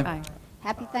 Aye.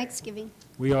 Happy Thanksgiving.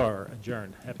 We are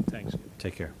adjourned. Happy Thanksgiving.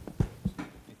 Take care.